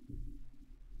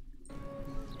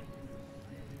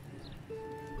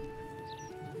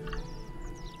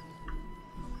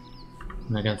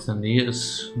 Na, ganz in der Nähe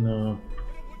ist eine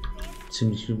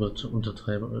ziemliche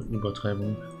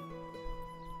Übertreibung.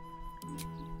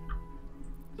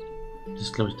 Das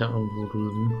ist, glaube ich, da irgendwo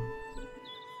drüben.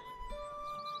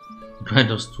 Bei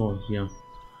das Tor hier.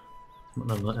 Am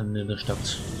anderen Ende der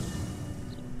Stadt.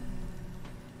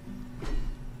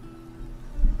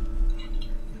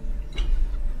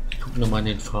 Gucken wir mal in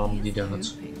den Farben, die der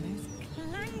hat.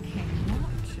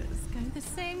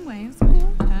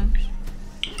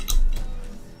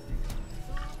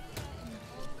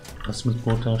 Was mit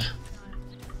Portage?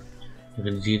 Da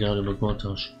redet jeder über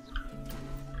Portage.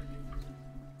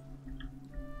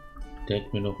 Der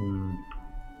hat mir noch einen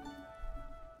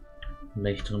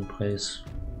leichteren Preis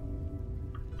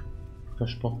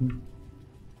versprochen.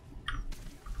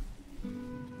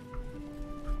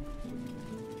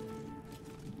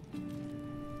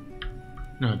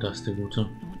 Na, das ist der Gute.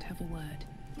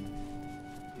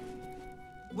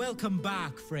 Welcome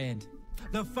back, friend.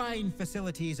 The fine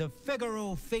facilities of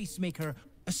Figaro Facemaker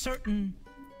are certain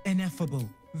ineffable.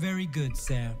 Very good,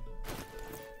 sir.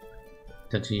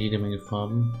 Der hat hier jede Menge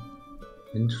Farben.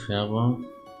 Windfärber,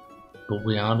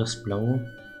 boreales Blau,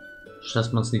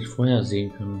 Dass man es nicht vorher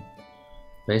sehen kann.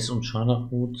 Weiß und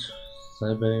Scharlachrot,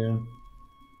 Salbei,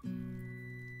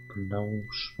 Blau,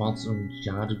 Schwarz und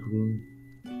Jadegrün.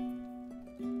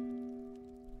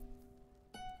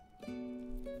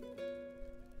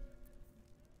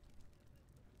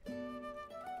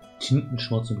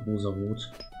 Tintenschwarz und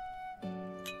Rosarot.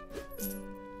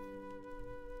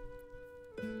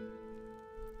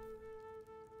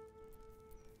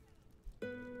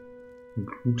 Und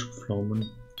Blutpflaumen.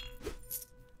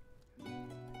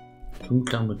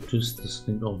 Dunkle Amethyst, das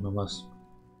klingt auch noch was.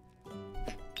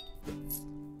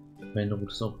 Weinrot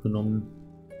ist auch genommen.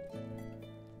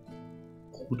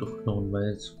 Rot auf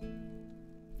Knochenwald.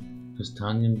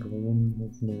 Kastanienbraun,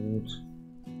 Ofenrot.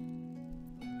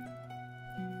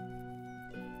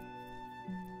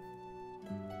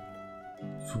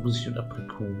 Pfirsich und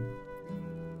Aprikot.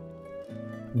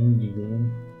 Indigo.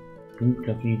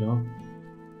 Dunkler Feder.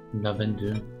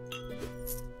 Lavendel.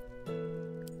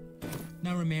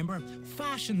 Now remember,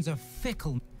 fashions are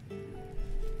fickle.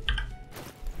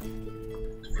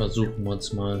 Versuchen wir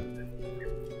uns mal.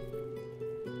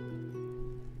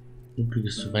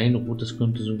 Dunkles Weinrot, das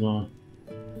könnte sogar.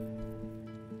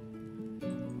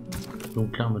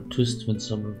 Dunkler Amethyst, wenn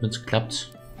es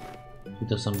klappt,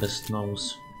 sieht das am besten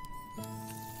aus.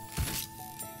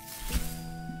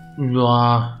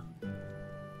 Ja.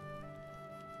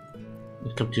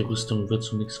 Ich glaube, die Rüstung wird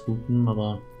zu nichts Gutem,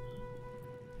 aber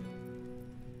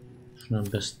schon am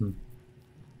besten.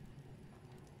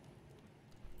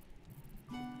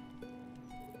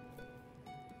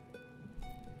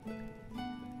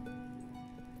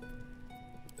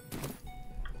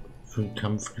 Für den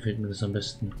Kampf gefällt mir das am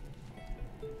besten.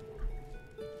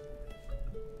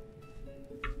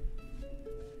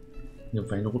 Ich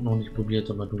habe Weinrot noch nicht probiert,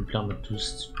 aber dunkler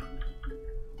Amethyst.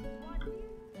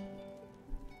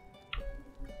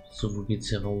 So, wo geht's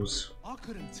hier raus? I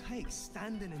couldn't take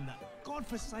standing in that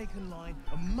godforsaken line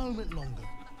a moment longer.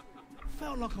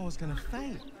 Felt like I was gonna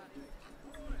faint.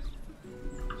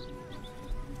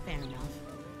 Fair enough.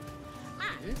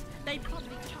 And they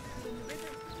probably chucked in the river.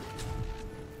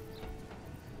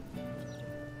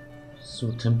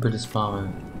 So, Tempel des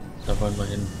Baal. Da wollen wir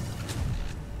hin.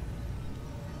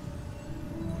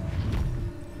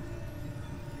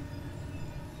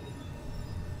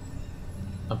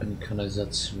 Ab in die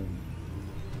Kanalisation.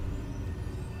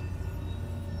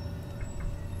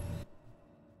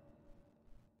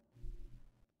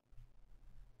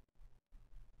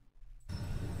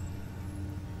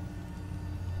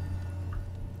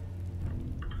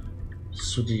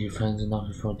 So, die Fallen sind nach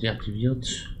wie vor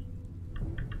deaktiviert.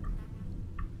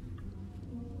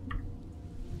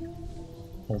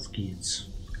 Auf geht's.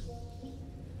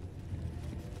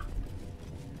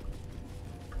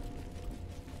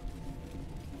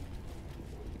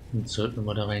 Jetzt sollten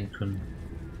wir da rein können.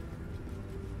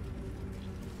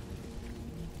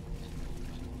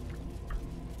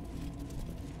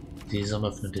 Sesam,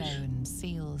 öffne dich. Stone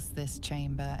seals this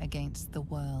chamber against the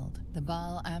world. The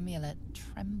Baal amulet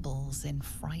trembles in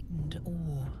frightened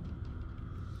awe.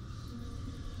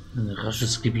 Ein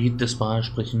rasches Gebiet des Baal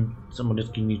sprechen. Das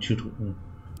Amulett gegen die Tür drücken.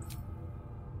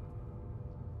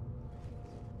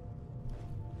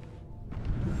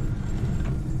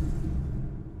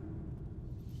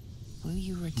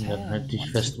 Ja, halt dich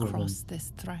fest,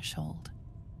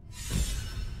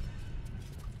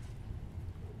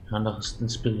 Hanach ist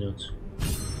inspiriert.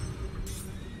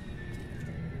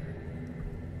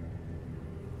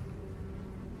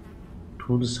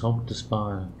 Todeshaupt des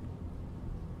Baal.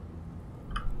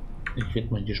 Ich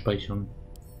werde mal hier speichern.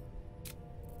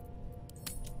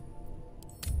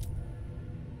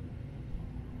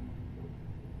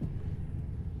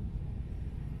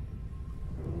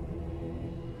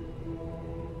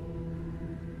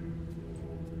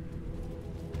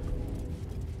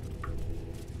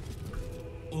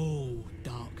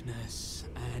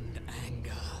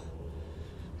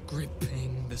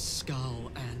 Gripping the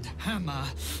skull and hammer,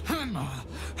 hammer,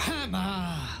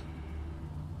 hammer.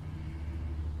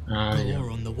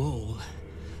 Gore on the wall,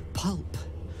 pulp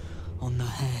on the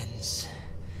hands.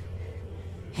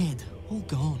 Head all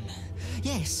gone.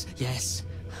 Yes, yes,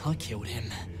 I killed him.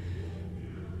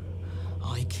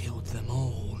 I killed them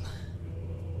all.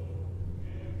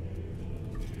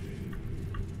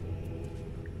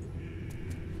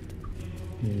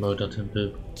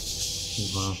 Mördertempel.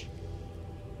 Wow.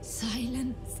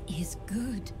 Silence is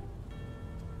good.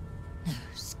 No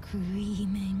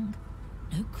screaming,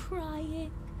 no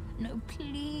crying, no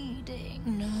pleading,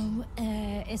 no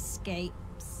air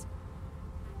escapes.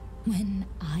 When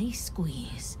I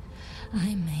squeeze,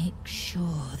 I make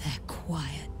sure they're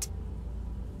quiet.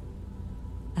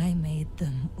 I made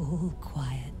them all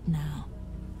quiet now.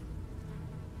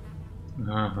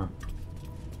 Aha.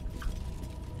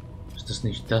 Ist das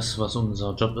nicht das, was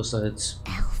unser Job ist als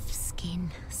Elf skin,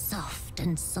 soft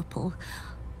and supple,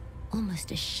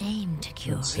 almost a shame to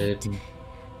curate. Selten.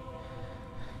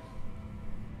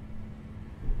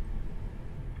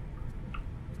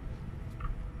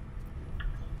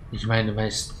 Ich meine,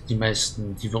 die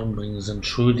meisten, die wir umbringen, sind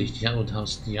schuldig, die haben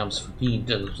es verdient.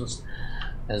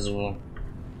 Also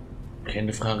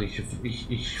keine Frage,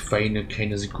 ich weine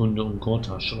keine Sekunde um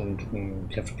Gortasch und um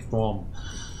Kräfte Form.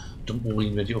 Und um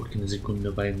Urin werde ich auch keine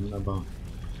Sekunde weinen, aber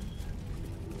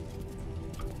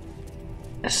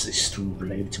es ist und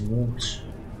bleibt Mut.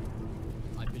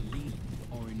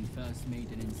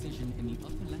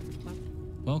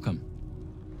 Welcome,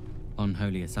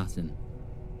 unholy assassin.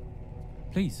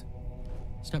 Please,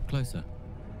 step closer.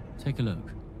 Take a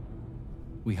look.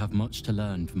 We have much to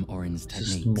learn from Orin's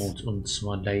techniques. Es ist Mord, und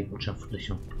zwar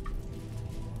leidenschaftlicher.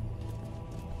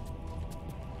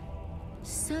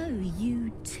 So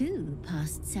you too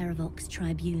passed Sarevok's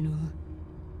tribunal.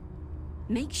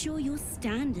 Make sure your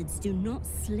standards do not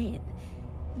slip.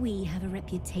 We have a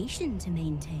reputation to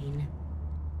maintain.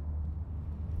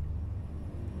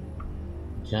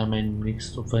 Ja, mein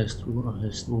nächstes Opfer heißt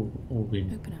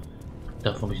Urin.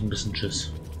 Davon habe ich ein bisschen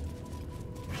Schiss.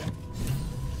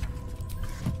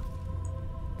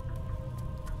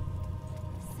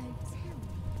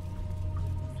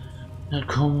 Na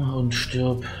komm und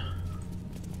stirb.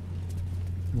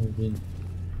 Urin.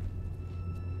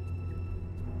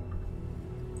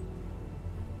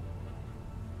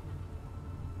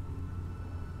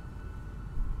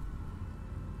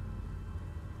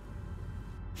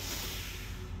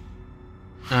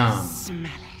 Smell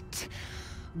it.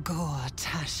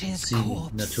 Gortash's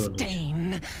corpse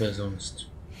stain. Wer sonst?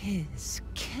 His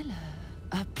killer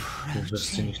Du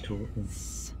wirst sie nicht töten.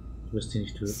 Du wirst sie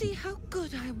nicht töten. See how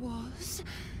good I was.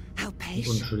 How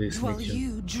patient while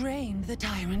you drained the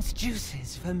tyrant's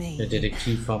juices for me. Der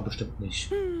Detektiv war bestimmt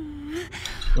nicht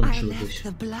I left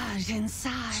the blood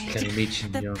inside. Das kleine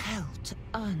Mädchen hier. The pelt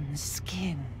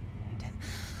unskinned.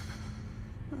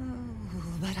 Oh,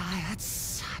 but I had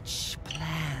such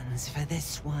plans for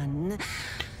this one.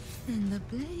 And the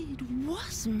blade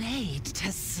was made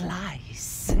to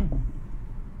slice.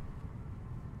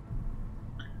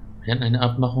 Wir hatten eine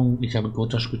Abmachung, ich habe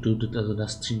Gortasch getötet, also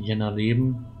lasst Jenna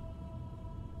leben.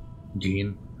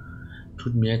 Gehen.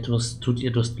 Tut ihr etwas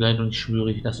leid und ich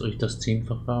schwöre, ich lasse euch das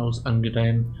 10-fache aus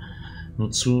angedeihen.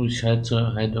 Nur zu, ich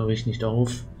halte euch nicht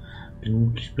auf.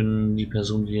 Ich bin die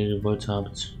Person, die ihr gewollt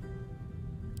habt.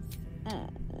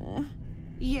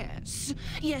 Yes,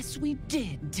 we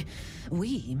did.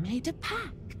 We made a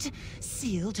pact,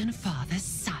 sealed in Father's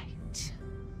sight.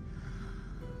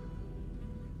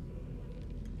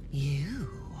 You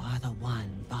are the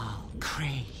one Baal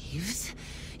craves.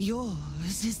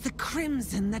 Yours is the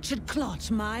crimson that should clot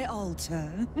my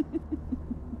altar.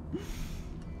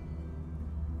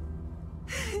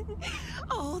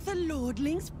 All the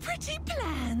lordling's pretty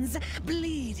plans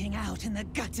bleeding out in the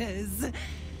gutters.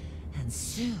 And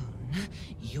soon,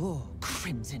 your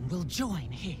crimson will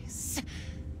join his.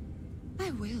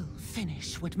 I will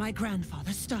finish what my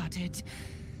grandfather started.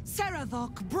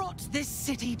 Sarevok brought this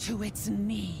city to its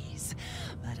knees,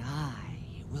 but I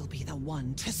will be the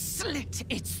one to slit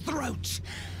its throat.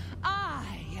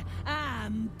 I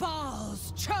am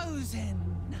Baal's chosen.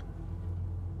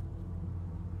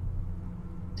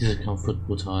 Dieser Kampf wird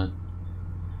brutal.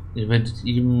 Ihr werdet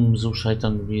ebenso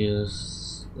scheitern, wie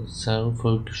es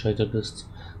Sarevok gescheitert ist.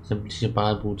 Sämtliche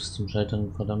Baalbrut ist zum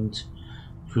Scheitern verdammt.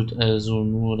 Führt also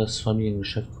nur das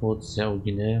Familiengeschäft fort, sehr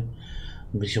originell.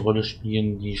 Und welche Rolle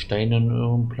spielen die Steine in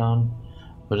eurem Plan?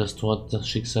 Weil das dort das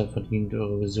Schicksal verdient,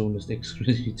 eure Vision ist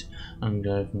exquisit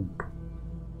angreifen.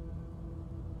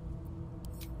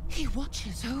 He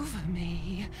watches over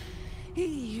me.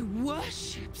 He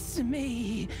worships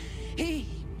me. He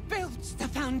built the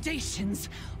foundations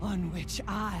on which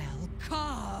I'll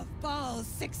carve Baal's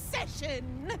succession.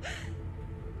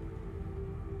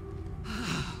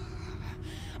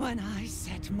 When I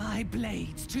set my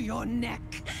blades to your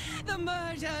neck, the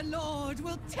murder lord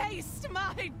will taste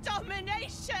my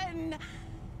domination.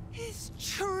 His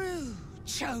true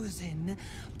chosen,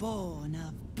 born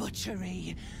of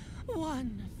butchery,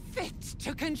 one fit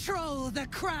to control the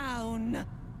crown.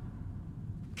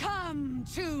 Come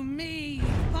to me,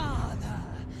 Father.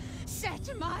 Set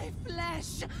my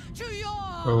flesh to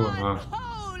your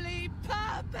unholy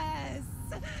purpose.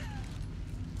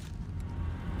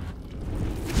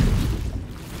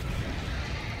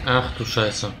 Ach du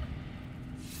Scheiße.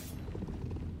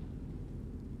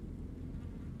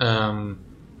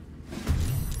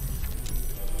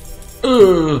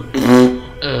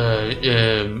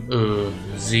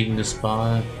 Segen des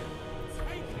Baal.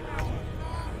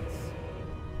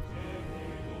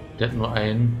 Der hat nur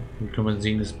einen. Dann können wir den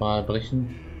Segen des Baal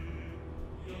brechen.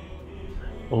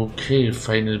 Okay,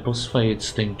 Final Boss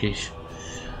Fight, denke ich.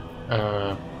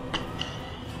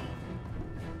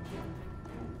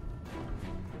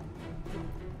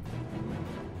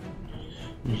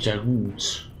 Ja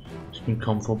gut. Ich bin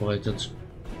kaum vorbereitet.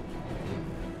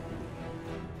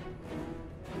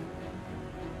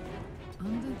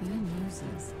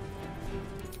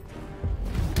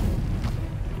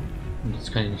 Und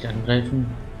jetzt kann ich nicht angreifen.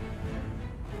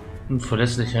 Und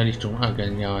verlässliche Heiligtum. Ah,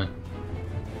 genial.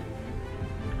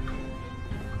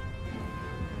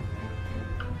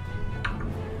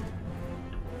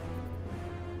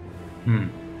 Wenn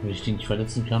ich den nicht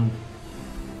verletzen kann.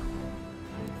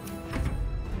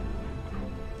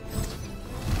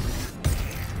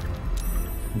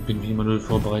 Und bin wie immer null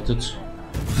vorbereitet.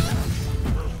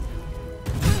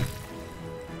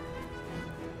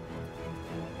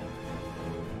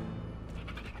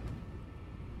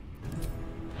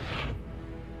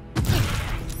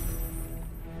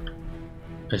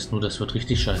 Heißt nur, das wird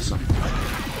richtig scheiße.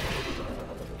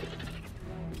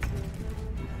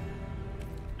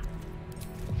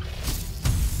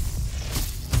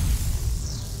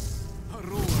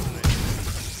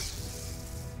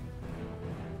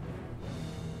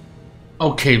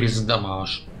 Okay, wir sind am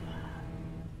Arsch.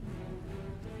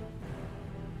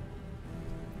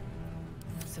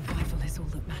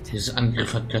 Dieser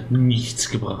Angriff hat gerade nichts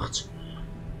gebracht.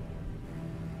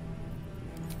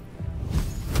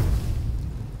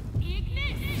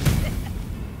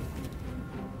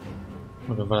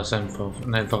 Oder war das einfach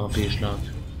ein einfacher Fehlschlag?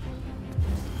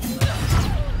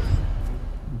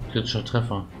 Kritischer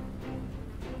Treffer.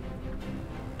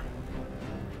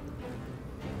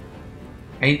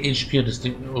 Ein inspiriertes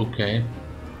Ding. Okay.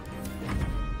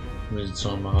 Wir sind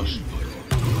so am Arsch.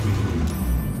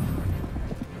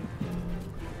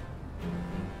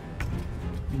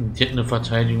 Die hat eine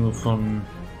Verteidigung von...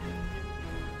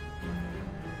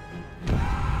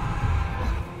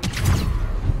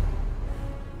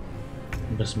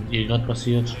 Was mit ihr gerade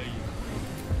passiert?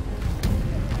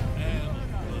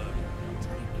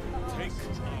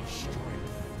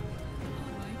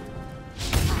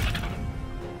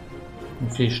 Ein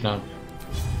Fehlschlag.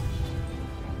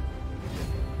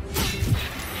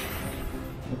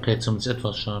 Okay, zumindest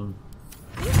etwas Schaden.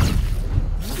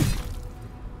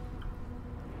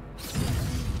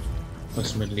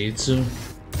 Was mit Leze?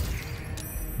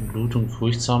 Blutung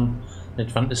furchtsam.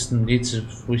 Seit wann ist ein Leze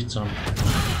furchtsam?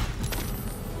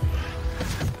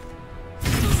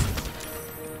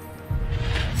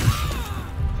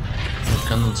 Das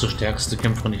kann unsere stärkste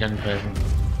Kämpfer nicht angreifen.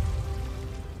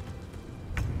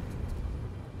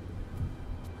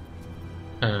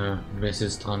 Wer ist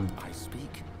jetzt dran?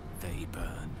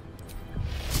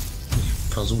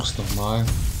 Ich versuch's nochmal.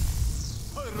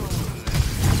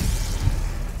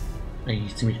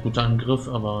 Eigentlich ziemlich guter Angriff,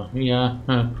 aber ja.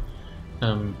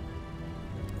 Mal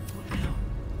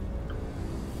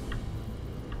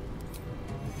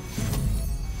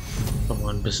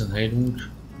ein bisschen Heilung.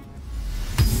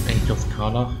 Eigentlich auf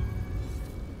Karlach.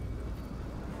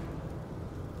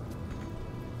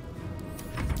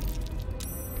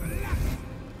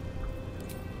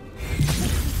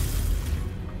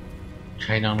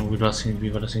 Keine Ahnung, wie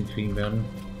wir das hinkriegen werden.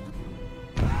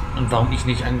 Und warum ich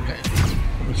nicht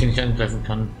angreifen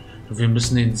kann. Wir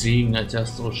müssen den Segen als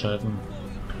erstes ausschalten.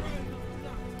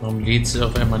 Warum Leze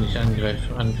auf einmal nicht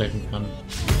angreifen kann.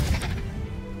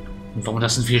 Und warum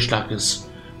das ein Fehlschlag ist.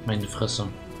 Meine Fresse.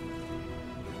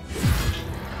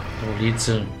 Oh,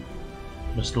 Leze.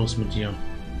 Was ist los mit dir?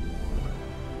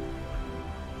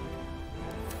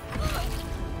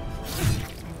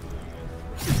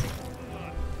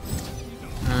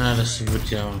 Ah, das wird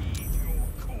ja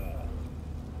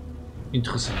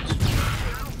interessant.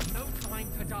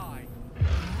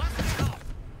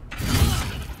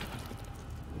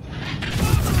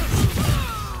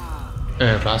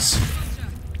 Was?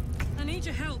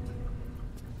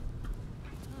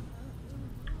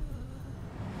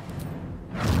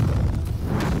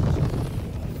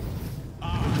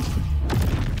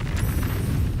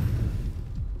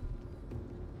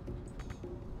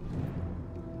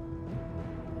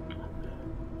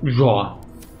 Ja.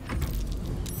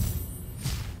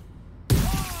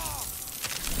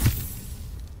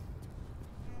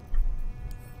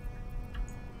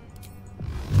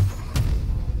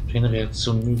 Keine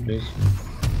Reaktion möglich.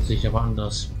 Sehe ich aber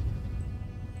anders.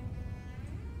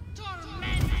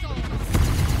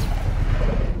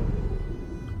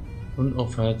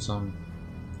 Unaufhaltsam.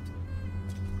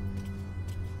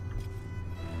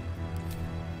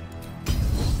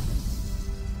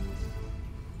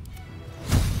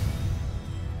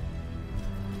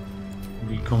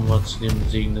 wie kommen wir zu dem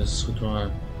Segen des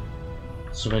Ritual?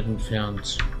 So weit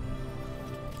entfernt.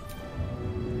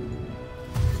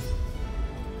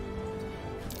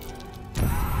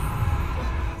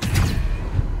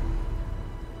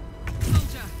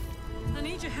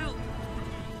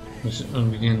 Müssen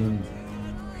irgendwie den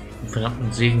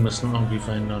verdammten Segen müssen irgendwie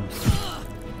verhindern.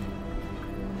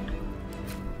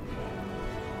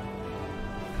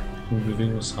 Die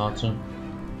Bewegungsrate.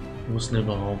 Wo ist denn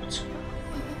überhaupt?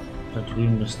 Da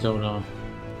drüben müsste, oder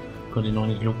konnte ich noch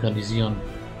nicht lokalisieren.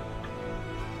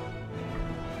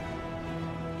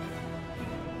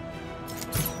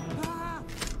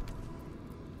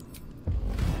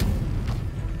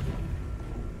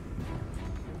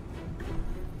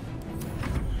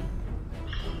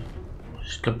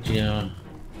 Ich glaube, die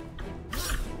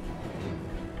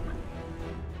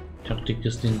Taktik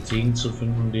ist, den Segen zu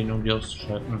finden und den irgendwie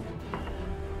auszuschalten.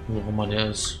 Wo immer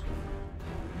der ist.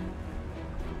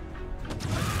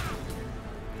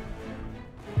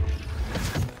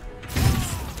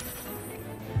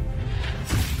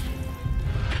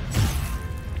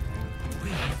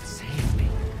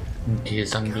 Okay,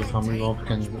 das Angriff haben überhaupt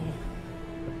keinen.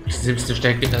 Selbst der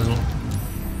Stärke, also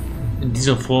in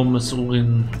dieser Form ist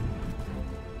Urin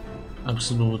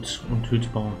absolut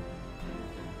untötbar.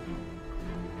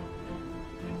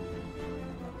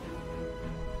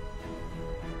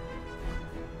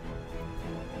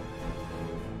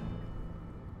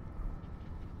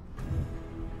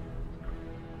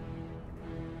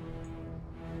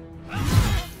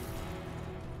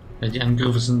 Ja, die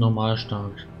Angriffe sind normal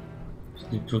stark.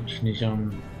 Das liegt wirklich nicht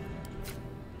an.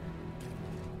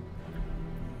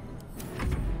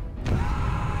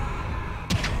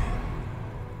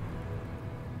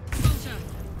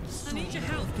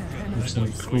 Wir müssen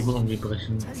die Flügel irgendwie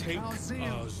brechen.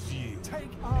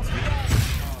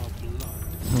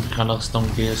 Und Colorstone,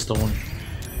 Gearstone.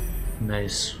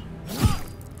 Nice.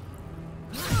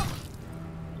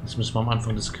 Das müssen wir am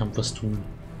Anfang des Kampfes tun.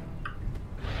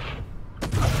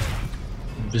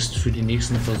 Du bist für die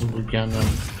nächsten Versuche gerne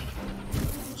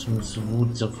zumindest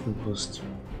Wut dieser Flugrüst.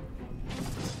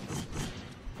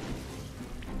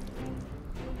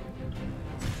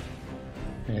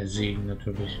 Segen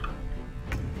natürlich.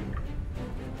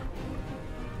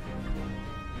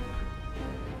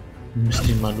 Wir müssen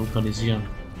ihn mal lokalisieren.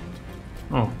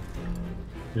 Oh,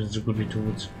 wir sind so gut wie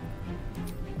tot.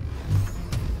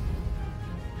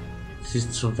 Sie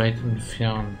ist zu weit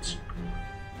entfernt.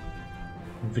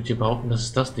 Ich würde hier behaupten, das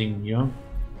ist das Ding hier.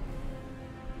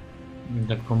 Und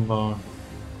da kommen wir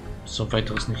so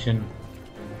weiteres nicht hin.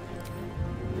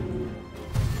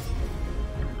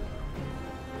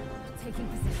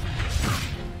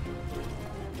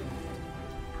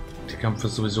 Der Kampf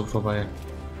ist sowieso vorbei.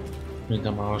 Mit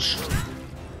dem Arsch.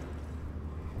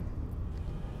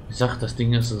 Ich sag, das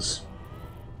Ding ist es.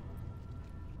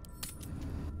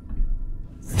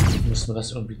 Müssen wir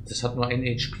das irgendwie. Das hat nur ein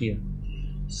HP.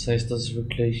 Das heißt, das ist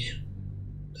wirklich.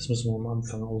 Das müssen wir am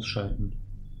Anfang ausschalten.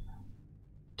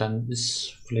 Dann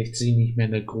ist vielleicht sie nicht mehr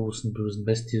in der großen bösen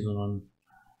Bestie, sondern.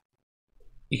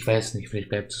 Ich weiß nicht, vielleicht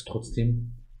bleibt es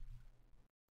trotzdem.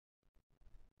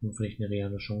 Nur vielleicht eine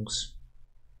reale Chance.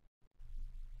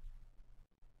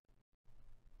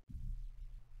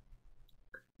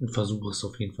 Ein Versuch ist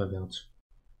auf jeden Fall wert.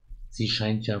 Sie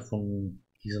scheint ja von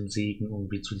diesem Segen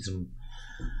irgendwie zu dieser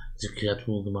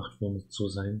Kreatur gemacht worden zu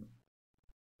sein.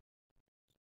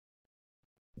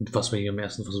 Und was wir hier im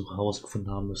ersten Versuch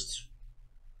herausgefunden haben, ist,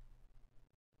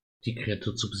 die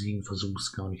Kreatur zu besiegen, versuch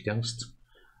es gar nicht erst.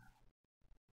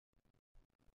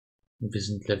 Und wir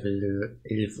sind Level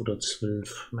 11 oder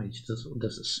 12, meine ich das, und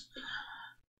das ist,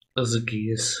 also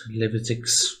G ist Level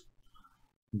 6.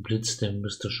 Blitz, der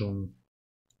müsste schon.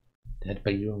 Der hat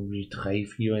bei ihr irgendwie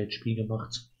 3-4 HP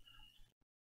gemacht.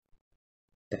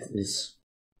 Das ist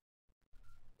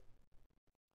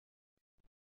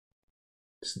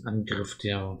ein Angriff,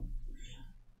 der,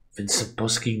 wenn es der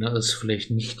Bossgegner ist, vielleicht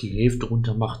nicht die Hälfte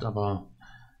runter macht, aber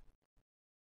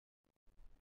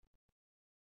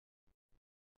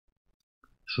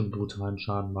schon brutalen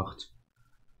Schaden macht.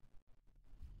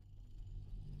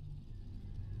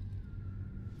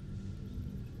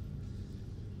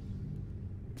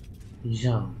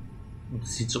 Ja, und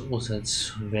es sieht so aus,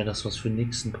 als wäre das was für den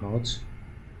nächsten Part.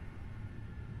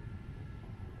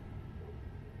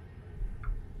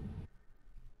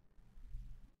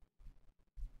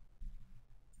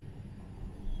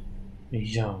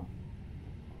 Ja.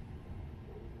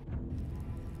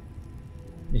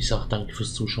 Ich sag danke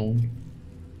fürs Zuschauen.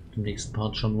 Im nächsten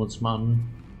Part schauen wir uns mal an,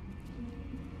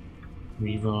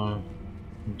 wie wir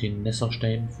den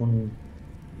Nesserstein von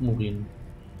Urin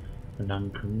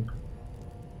erlangen können.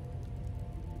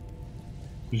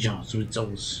 Ja, so sieht's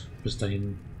aus. Bis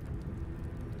dahin.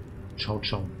 Ciao,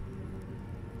 ciao.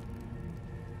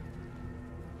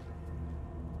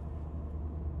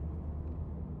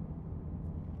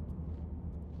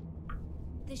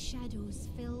 The shadows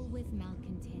fill with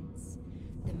malcontents.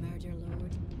 The murder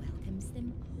lord welcomes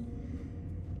them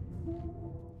all.